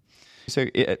ticket. So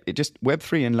it just,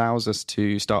 Web3 allows us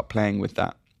to start playing with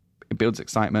that. It builds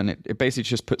excitement. It basically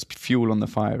just puts fuel on the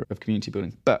fire of community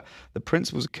building. But the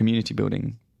principles of community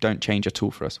building don't change at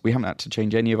all for us. We haven't had to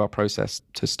change any of our process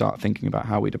to start thinking about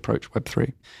how we'd approach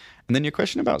Web3. And then your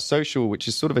question about social, which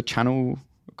is sort of a channel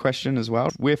question as well.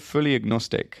 We're fully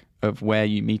agnostic of where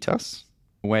you meet us,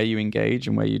 where you engage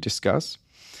and where you discuss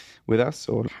with us,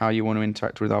 or how you want to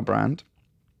interact with our brand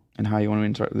and how you want to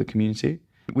interact with the community.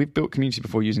 We've built community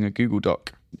before using a Google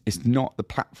Doc. It's not the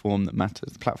platform that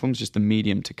matters. The platform is just the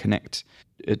medium to connect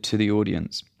to the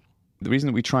audience. The reason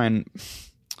that we try and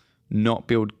not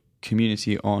build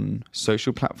community on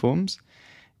social platforms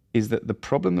is that the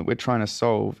problem that we're trying to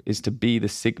solve is to be the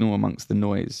signal amongst the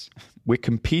noise. We're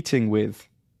competing with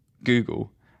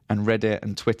Google and Reddit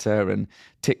and Twitter and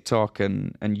TikTok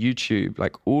and YouTube,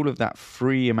 like all of that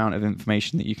free amount of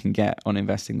information that you can get on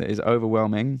investing that is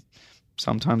overwhelming,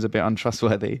 sometimes a bit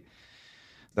untrustworthy.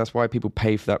 That's why people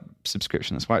pay for that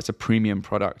subscription. That's why it's a premium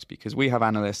product, because we have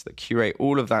analysts that curate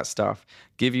all of that stuff,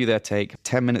 give you their take,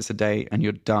 10 minutes a day, and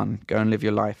you're done. Go and live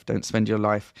your life. Don't spend your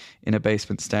life in a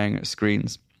basement staring at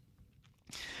screens.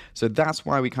 So that's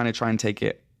why we kind of try and take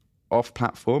it off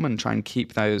platform and try and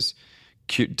keep those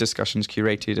discussions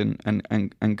curated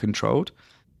and controlled,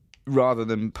 rather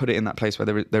than put it in that place where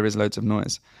there is loads of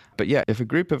noise. But yeah, if a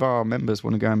group of our members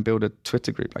want to go and build a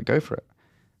Twitter group, like, go for it.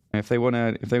 If they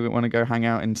want to go hang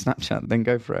out in Snapchat, then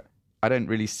go for it. I don't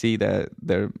really see there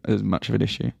as much of an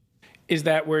issue. Is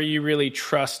that where you really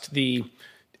trust the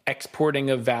exporting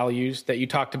of values that you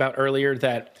talked about earlier,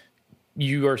 that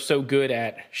you are so good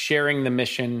at sharing the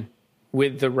mission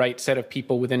with the right set of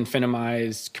people within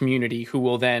Finimize community who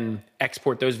will then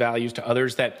export those values to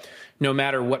others, that no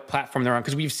matter what platform they're on,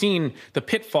 because we've seen the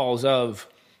pitfalls of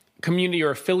community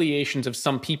or affiliations of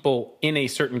some people in a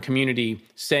certain community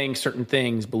saying certain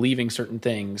things, believing certain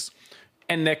things,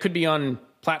 and that could be on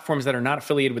platforms that are not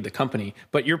affiliated with the company,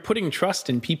 but you're putting trust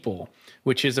in people,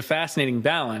 which is a fascinating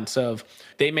balance of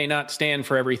they may not stand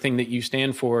for everything that you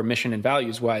stand for mission and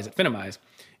values wise at Finimize.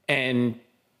 And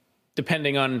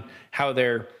depending on how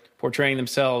they're portraying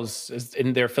themselves as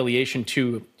in their affiliation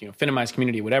to, Finimize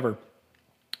community, whatever,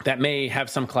 that may have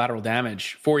some collateral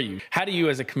damage for you. How do you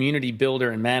as a community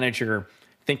builder and manager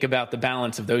think about the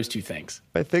balance of those two things?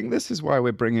 I think this is why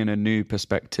we're bringing a new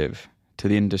perspective to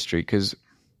the industry, because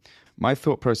my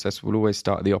thought process will always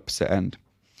start at the opposite end.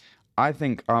 I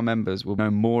think our members will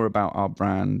know more about our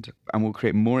brand and will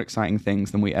create more exciting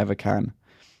things than we ever can,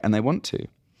 and they want to.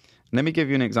 Let me give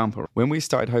you an example. When we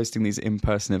started hosting these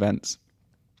in-person events,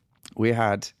 we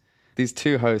had these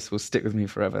two hosts will stick with me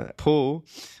forever. Paul,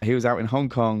 he was out in Hong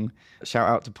Kong. Shout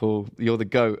out to Paul. You're the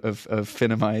GOAT of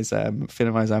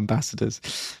Finimize ambassadors.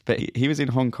 But he was in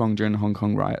Hong Kong during the Hong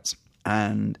Kong riots.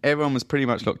 And everyone was pretty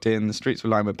much locked in. The streets were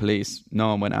lined with police. No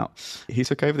one went out. He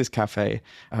took over this cafe,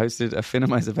 hosted a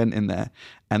Finimize event in there,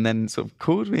 and then sort of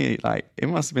called me, like, it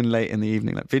must have been late in the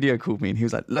evening, like video called me, and he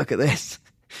was like, look at this.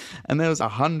 And there was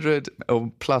 100 or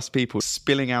plus people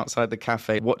spilling outside the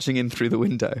cafe, watching in through the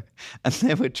window. And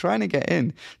they were trying to get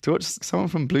in to watch someone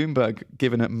from Bloomberg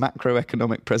giving a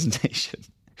macroeconomic presentation.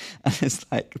 And it's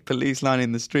like police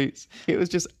lining the streets. It was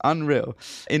just unreal.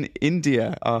 In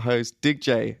India, our host,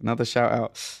 Digjay, another shout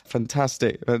out,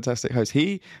 fantastic host.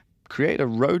 He created a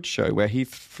road show where he,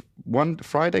 one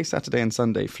Friday, Saturday and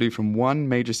Sunday, flew from one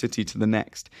major city to the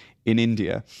next in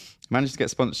India, managed to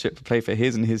get sponsorship to play for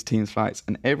his and his team's flights.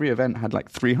 And every event had like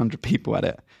 300 people at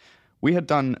it. We had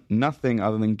done nothing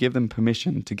other than give them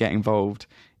permission to get involved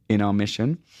in our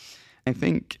mission. I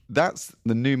think that's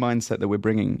the new mindset that we're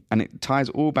bringing. And it ties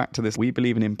all back to this. We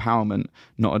believe in empowerment,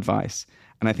 not advice.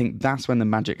 And I think that's when the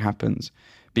magic happens,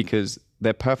 because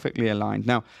they're perfectly aligned.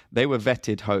 Now, they were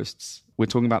vetted hosts. We're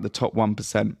talking about the top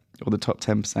 1% or the top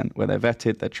 10%, where they're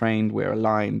vetted, they're trained, we're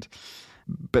aligned.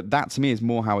 But that to me is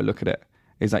more how I look at it,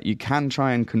 is that you can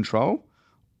try and control,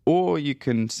 or you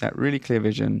can set really clear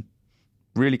vision,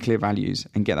 really clear values,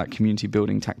 and get that community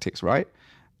building tactics right.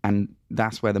 And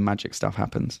that's where the magic stuff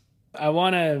happens. I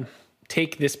want to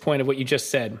take this point of what you just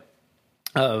said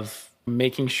of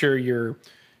making sure you're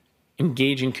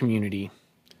engaging community,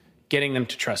 getting them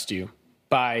to trust you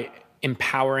by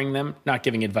empowering them, not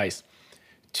giving advice,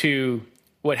 to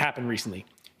what happened recently.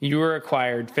 You were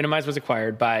acquired, Finimize was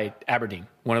acquired by Aberdeen,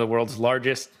 one of the world's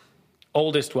largest,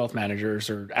 oldest wealth managers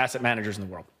or asset managers in the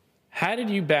world. How did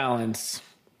you balance,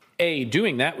 A,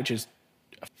 doing that, which is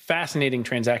a fascinating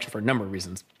transaction for a number of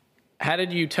reasons. How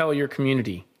did you tell your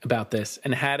community about this?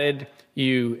 And how did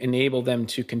you enable them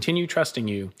to continue trusting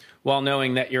you while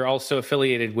knowing that you're also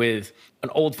affiliated with an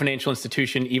old financial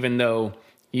institution, even though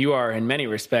you are, in many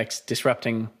respects,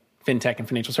 disrupting fintech and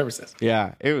financial services?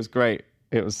 Yeah, it was great.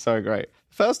 It was so great.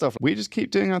 First off, we just keep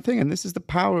doing our thing. And this is the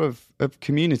power of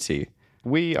community.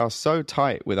 We are so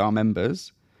tight with our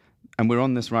members and we're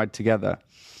on this ride together.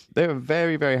 They were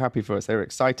very, very happy for us. They were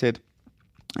excited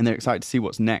and they're excited to see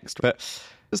what's next. But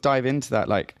let's dive into that.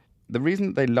 Like, the reason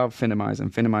that they love Finimize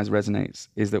and Finimize resonates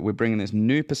is that we're bringing this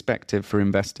new perspective for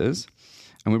investors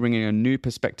and we're bringing a new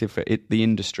perspective for the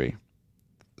industry.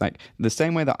 Like, the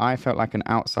same way that I felt like an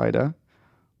outsider,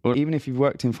 or even if you've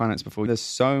worked in finance before, there's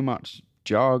so much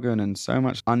jargon and so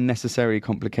much unnecessary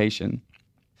complication.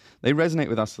 They resonate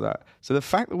with us for that. So the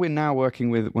fact that we're now working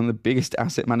with one of the biggest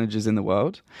asset managers in the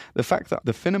world, the fact that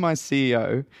the Finimize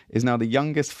CEO is now the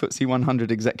youngest FTSE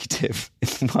 100 executive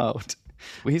in the world.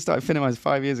 He started Finimize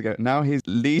 5 years ago. Now he's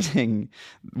leading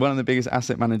one of the biggest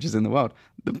asset managers in the world.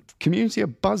 The community are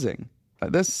buzzing.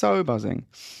 Like, they're so buzzing.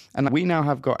 And we now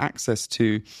have got access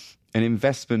to an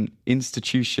investment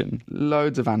institution,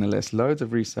 loads of analysts, loads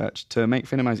of research to make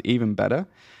Finimize even better.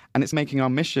 And it's making our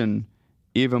mission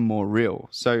even more real.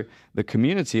 So the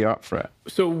community are up for it.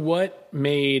 So what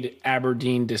made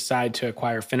Aberdeen decide to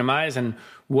acquire Finimize, and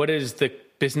what does the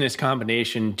business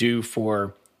combination do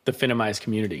for the Finimize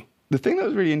community? The thing that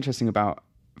was really interesting about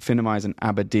Finimize and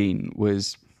Aberdeen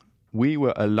was we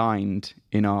were aligned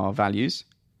in our values.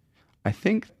 I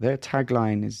think their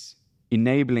tagline is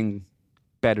enabling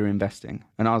better investing,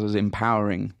 and ours was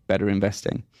empowering better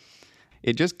investing.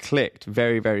 It just clicked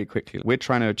very, very quickly. We're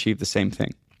trying to achieve the same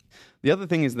thing. The other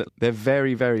thing is that they're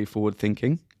very, very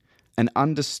forward-thinking and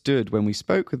understood when we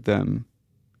spoke with them.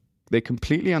 They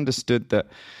completely understood that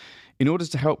In order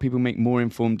to help people make more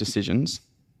informed decisions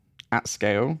at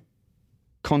scale,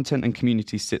 content and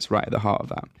community sits right at the heart of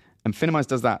that. And Finimize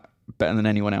does that better than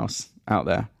anyone else out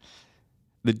there.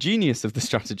 The genius of the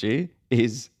strategy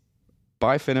is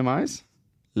buy Finimize,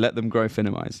 let them grow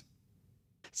Finimize.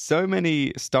 So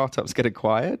many startups get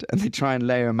acquired and they try and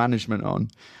layer management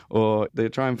on, or they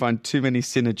try and find too many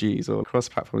synergies or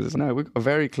cross-platforms. No, we've got a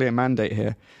very clear mandate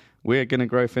here. We're going to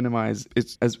grow Finimize.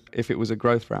 It's as if it was a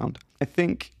growth round. I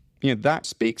think that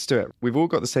speaks to it. We've all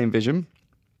got the same vision.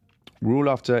 We're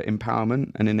all after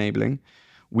empowerment and enabling.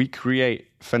 We create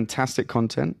fantastic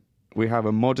content. We have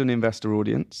a modern investor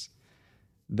audience.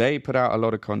 They put out a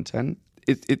lot of content.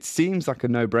 It seems like a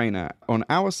no-brainer. On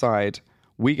our side,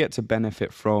 we get to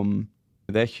benefit from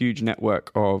their huge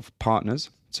network of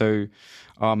partners. So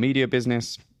our media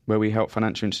business, where we help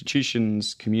financial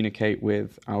institutions communicate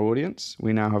with our audience,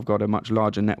 we now have got a much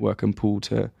larger network and pool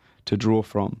to draw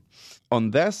from.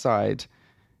 On their side,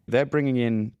 they're bringing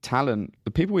in talent.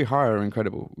 The people we hire are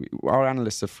incredible. Our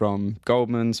analysts are from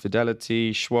Goldman's,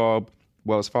 Fidelity, Schwab,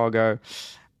 Wells Fargo,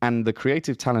 and the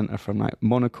creative talent are from like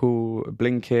Monocle,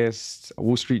 Blinkist,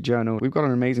 Wall Street Journal. We've got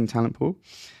an amazing talent pool.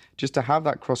 Just to have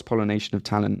that cross-pollination of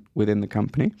talent within the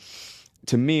company,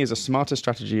 to me, is a smarter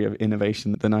strategy of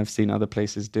innovation than I've seen other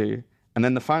places do. And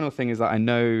then the final thing is that I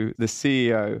know the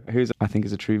CEO, who's I think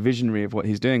is a true visionary of what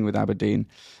he's doing with Aberdeen,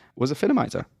 was a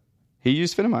Finimizer. He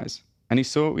used Finimize and he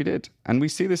saw what we did. And we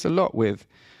see this a lot with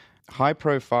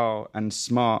high-profile and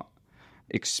smart,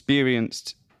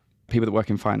 experienced people that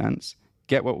work in finance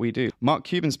get what we do. Mark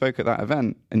Cuban spoke at that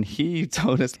event and he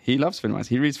told us he loves Finimize.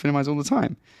 He reads Finimize all the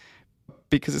time.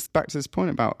 Because it's back to this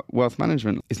point about wealth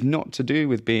management. It's not to do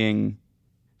with being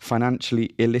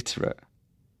financially illiterate.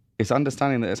 It's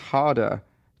understanding that it's harder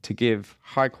to give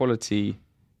high-quality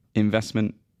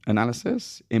investment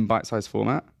analysis in bite-sized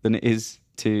format than it is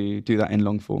to do that in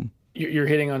long form. You're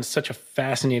hitting on such a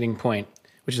fascinating point,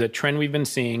 which is a trend we've been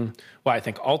seeing, why I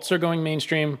think alts are going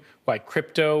mainstream, why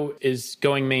crypto is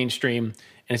going mainstream,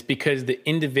 and it's because the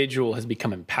individual has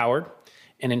become empowered,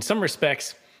 and in some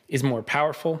respects is more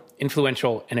powerful,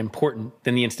 influential, and important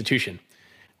than the institution.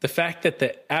 The fact that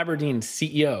the Aberdeen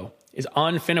CEO is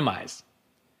on Finimize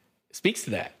speaks to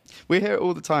that. We hear it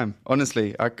all the time,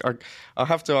 honestly. I'll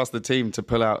have to ask the team to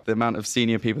pull out the amount of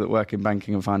senior people that work in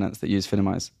banking and finance that use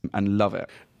Finimize and love it.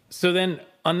 So then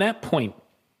on that point,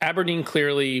 Aberdeen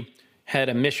clearly had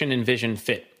a mission and vision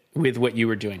fit with what you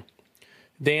were doing.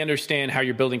 They understand how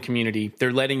you're building community.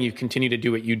 They're letting you continue to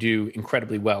do what you do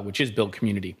incredibly well, which is build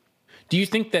community. Do you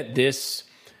think that this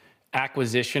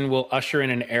acquisition will usher in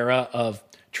an era of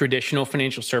traditional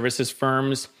financial services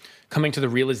firms coming to the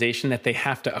realization that they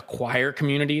have to acquire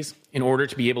communities in order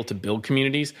to be able to build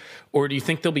communities? Or do you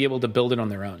think they'll be able to build it on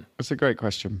their own? That's a great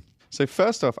question. So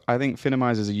first off, I think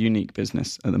Finimize is a unique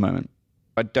business at the moment.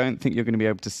 I don't think you're going to be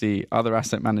able to see other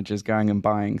asset managers going and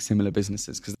buying similar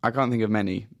businesses because I can't think of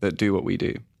many that do what we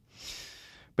do.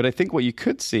 But I think what you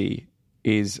could see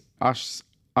is us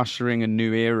ushering a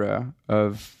new era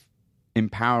of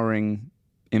empowering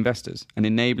investors and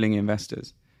enabling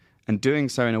investors and doing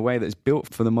so in a way that's built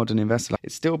for the modern investor.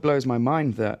 It still blows my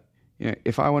mind that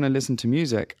if I want to listen to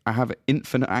music, I have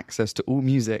infinite access to all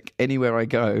music anywhere I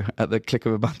go at the click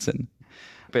of a button.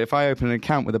 But if I open an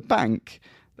account with a bank,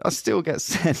 I'll still get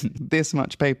sent this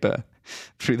much paper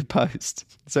through the post.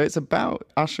 So it's about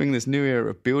ushering this new era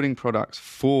of building products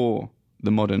for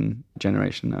the modern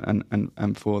generation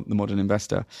and for the modern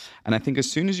investor. And I think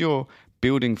as soon as you're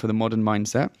building for the modern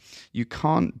mindset, you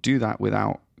can't do that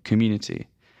without community.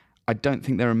 I don't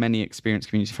think there are many experienced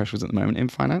community professionals at the moment in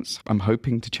finance. I'm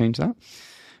hoping to change that.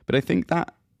 But I think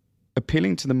that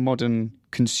appealing to the modern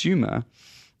consumer,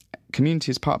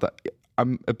 community is part of that.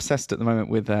 I'm obsessed at the moment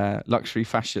with luxury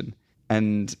fashion.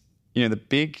 And, the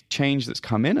big change that's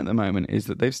come in at the moment is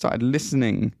that they've started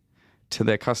listening to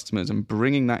their customers and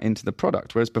bringing that into the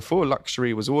product. Whereas before,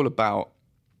 luxury was all about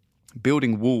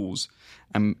building walls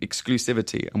and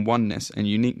exclusivity and oneness and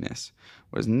uniqueness.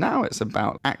 Whereas now it's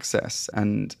about access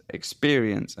and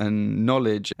experience and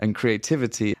knowledge and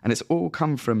creativity. And it's all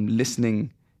come from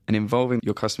listening and involving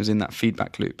your customers in that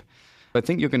feedback loop. I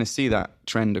think you're going to see that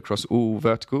trend across all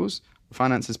verticals.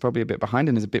 Finance is probably a bit behind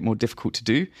and is a bit more difficult to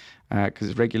do because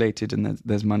it's regulated and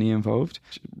there's money involved.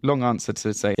 Long answer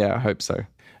to say, yeah, I hope so.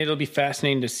 It'll be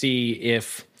fascinating to see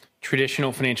if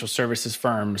traditional financial services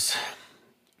firms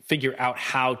figure out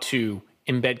how to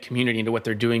embed community into what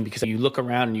they're doing, because you look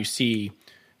around and you see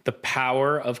the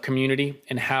power of community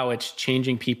and how it's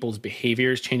changing people's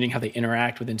behaviors, changing how they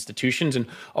interact with institutions. And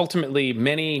ultimately,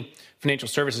 many financial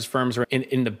services firms are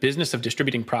in the business of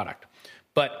distributing product.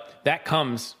 But that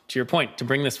comes, to your point, to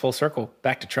bring this full circle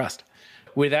back to trust.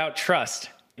 without trust,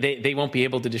 they won't be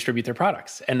able to distribute their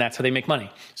products, and that's how they make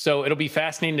money. So it'll be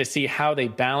fascinating to see how they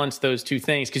balance those two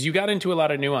things, because you got into a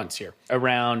lot of nuance here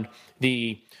around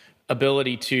the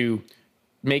ability to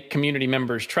make community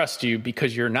members trust you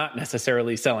because you're not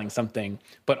necessarily selling something,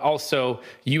 but also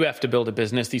you have to build a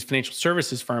business. These financial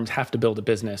services firms have to build a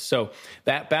business. So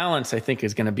that balance, I think,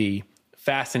 is going to be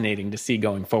fascinating to see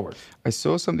going forward. I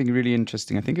saw something really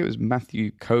interesting. I think it was Matthew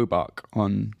Kobach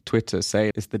on Twitter say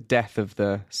it's the death of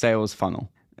the sales funnel.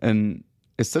 And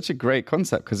it's such a great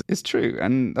concept because it's true.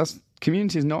 And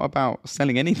community is not about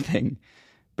selling anything,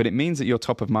 but it means that you're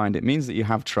top of mind. It means that you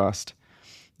have trust.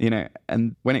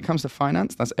 And when it comes to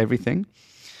finance, that's everything.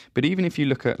 But even if you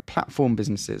look at platform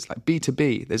businesses like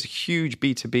B2B, there's a huge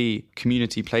B2B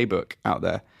community playbook out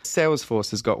there.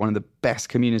 Salesforce has got one of the best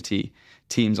community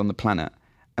teams on the planet,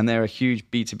 and they're a huge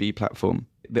B2B platform.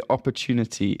 The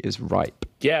opportunity is ripe.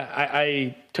 Yeah,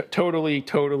 I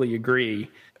totally agree.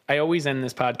 I always end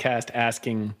this podcast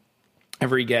asking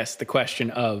every guest the question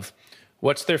of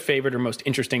what's their favorite or most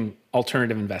interesting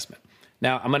alternative investment.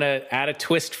 Now, I'm going to add a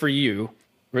twist for you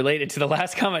related to the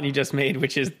last comment you just made,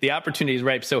 which is the opportunity is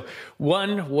ripe. So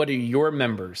one, what do your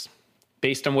members,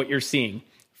 based on what you're seeing,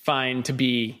 find to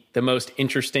be the most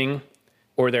interesting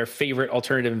or their favorite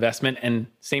alternative investment? And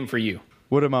same for you.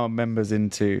 What are our members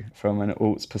into from an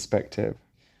alts perspective?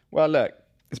 Well, look,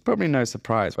 it's probably no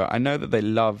surprise, but I know that they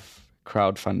love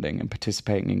crowdfunding and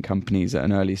participating in companies at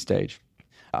an early stage.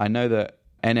 I know that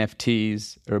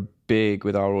NFTs are big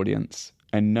with our audience.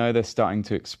 I know they're starting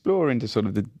to explore into sort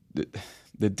of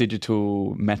the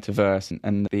digital metaverse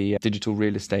and the digital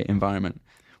real estate environment.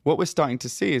 What we're starting to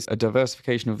see is a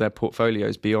diversification of their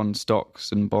portfolios beyond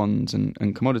stocks and bonds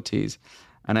and commodities.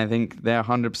 And I think they're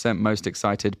 100% most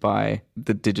excited by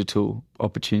the digital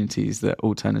opportunities that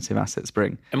alternative assets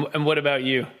bring. And what about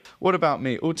you? What about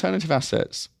me? Alternative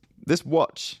assets. This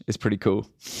watch is pretty cool.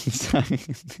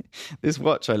 This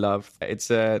watch I love. It's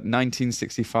a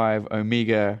 1965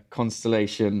 Omega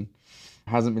Constellation.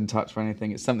 Hasn't been touched or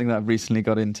anything. It's something that I've recently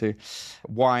got into.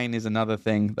 Wine is another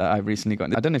thing that I've recently got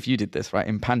into. I don't know if you did this, right?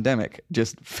 In pandemic,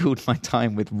 just filled my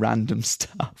time with random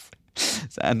stuff.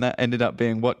 And that ended up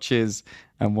being watches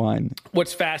and wine.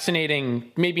 What's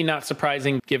fascinating, maybe not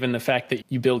surprising given the fact that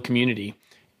you build community,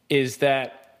 is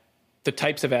that the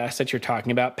types of assets you're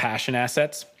talking about, passion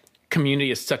assets,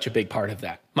 community is such a big part of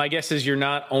that. My guess is you're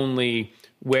not only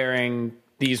wearing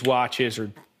these watches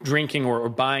or drinking or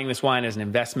buying this wine as an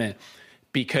investment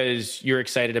because you're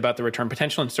excited about the return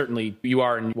potential, and certainly you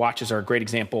are, and watches are a great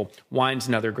example. Wine's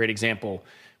another great example.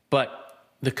 But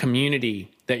the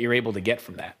community that you're able to get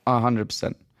from that.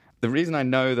 100%. The reason I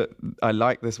know that I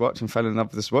like this watch and fell in love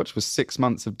with this watch was 6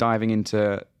 months of diving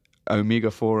into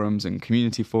Omega forums and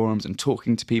community forums and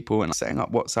talking to people and setting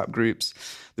up WhatsApp groups.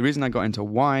 The reason I got into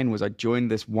wine was I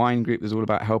joined this wine group that was all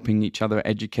about helping each other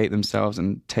educate themselves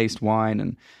and taste wine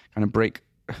and kind of break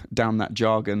down that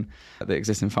jargon that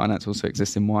exists in finance also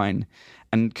exists in wine.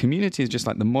 And community is just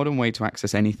like the modern way to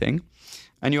access anything.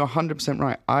 And you're 100%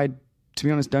 right. I, to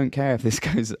be honest, don't care if this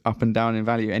goes up and down in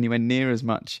value anywhere near as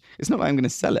much. It's not like I'm going to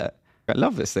sell it. I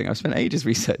love this thing. I've spent ages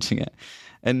researching it.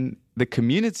 And the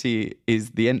community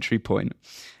is the entry point.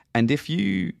 And if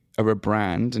you are a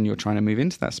brand and you're trying to move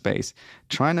into that space,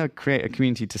 trying to create a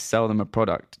community to sell them a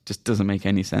product just doesn't make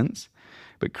any sense.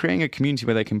 But creating a community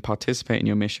where they can participate in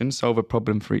your mission, solve a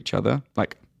problem for each other,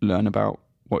 like learn about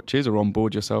watches or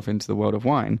onboard yourself into the world of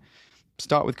wine,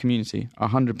 start with community,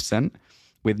 100%,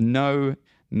 with no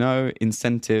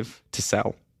incentive to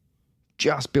sell.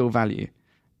 Just build value.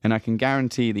 And I can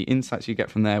guarantee the insights you get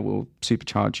from there will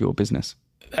supercharge your business.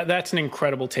 That's an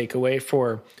incredible takeaway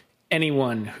for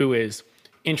anyone who is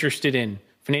interested in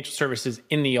financial services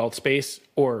in the alt space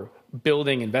or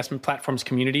building investment platforms,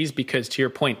 communities, because to your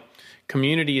point,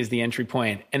 community is the entry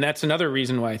point. And that's another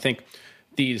reason why I think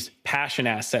these passion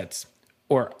assets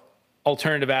or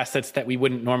alternative assets that we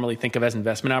wouldn't normally think of as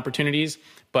investment opportunities,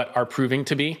 but are proving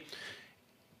to be,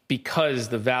 because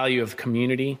the value of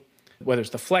community, whether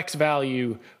it's the flex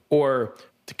value or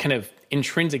the kind of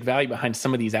intrinsic value behind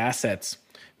some of these assets,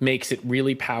 makes it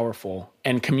really powerful.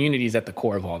 And community is at the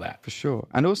core of all that. For sure.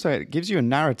 And also it gives you a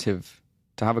narrative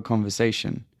to have a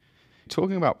conversation.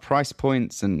 Talking about price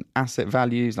points and asset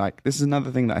values, like this is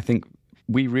another thing that I think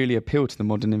we really appeal to the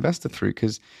modern investor through,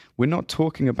 because we're not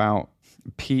talking about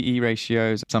PE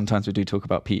ratios. Sometimes we do talk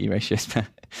about PE ratios, but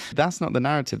that's not the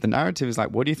narrative. The narrative is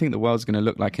like, what do you think the world's going to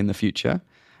look like in the future?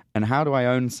 And how do I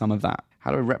own some of that?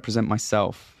 How do I represent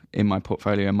myself in my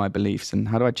portfolio and my beliefs? And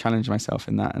how do I challenge myself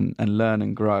in that and learn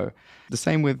and grow? The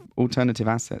same with alternative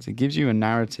assets. It gives you a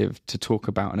narrative to talk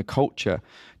about and a culture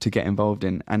to get involved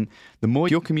in. And the more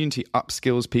your community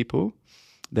upskills people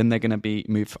then they're going to be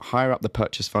moved higher up the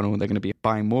purchase funnel. They're going to be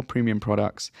buying more premium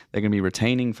products. They're going to be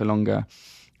retaining for longer.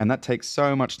 And that takes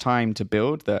so much time to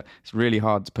build that it's really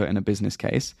hard to put in a business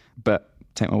case. But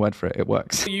take my word for it, it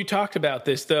works. You talked about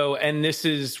this, though, and this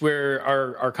is where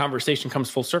our conversation comes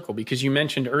full circle, because you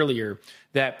mentioned earlier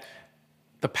that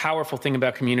the powerful thing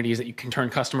about community is that you can turn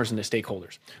customers into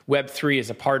stakeholders. Web3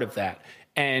 is a part of that.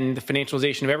 And the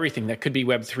financialization of everything that could be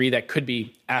Web3, that could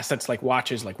be assets like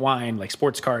watches, like wine, like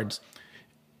sports cards.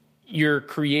 You're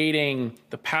creating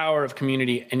the power of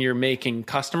community and you're making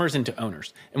customers into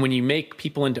owners. And when you make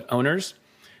people into owners,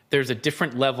 there's a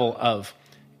different level of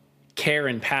care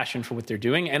and passion for what they're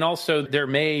doing. And also there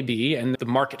may be, and the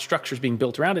market structure is being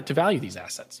built around it to value these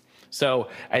assets. So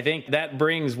I think that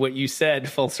brings what you said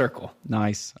full circle.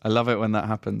 Nice. I love it when that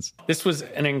happens. This was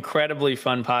an incredibly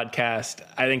fun podcast.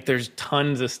 I think there's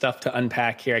tons of stuff to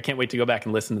unpack here. I can't wait to go back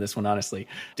and listen to this one, honestly,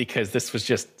 because this was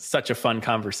just such a fun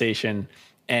conversation.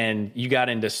 And you got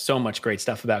into so much great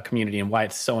stuff about community and why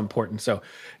it's so important. So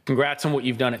congrats on what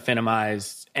you've done at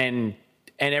Finimize and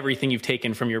everything you've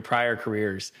taken from your prior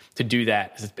careers to do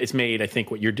that. It's made, I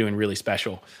think, what you're doing really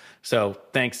special. So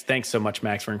thanks so much,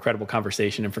 Max, for an incredible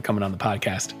conversation and for coming on the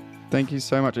podcast. Thank you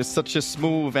so much. It's such a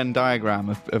small Venn diagram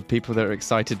of people that are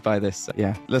excited by this.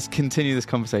 Yeah, let's continue this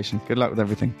conversation. Good luck with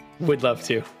everything. Would love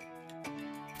to.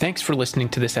 Thanks for listening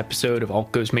to this episode of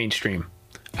Alt Goes Mainstream.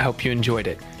 I hope you enjoyed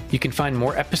it. You can find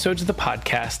more episodes of the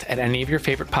podcast at any of your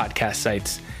favorite podcast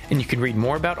sites, and you can read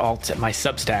more about alts at my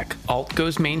Substack,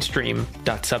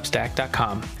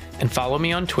 altgoesmainstream.substack.com, and follow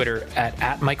me on Twitter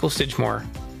at Michael Sidgmore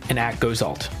and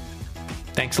 @GoesAlt.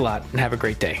 Thanks a lot and have a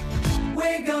great day.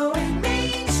 We're going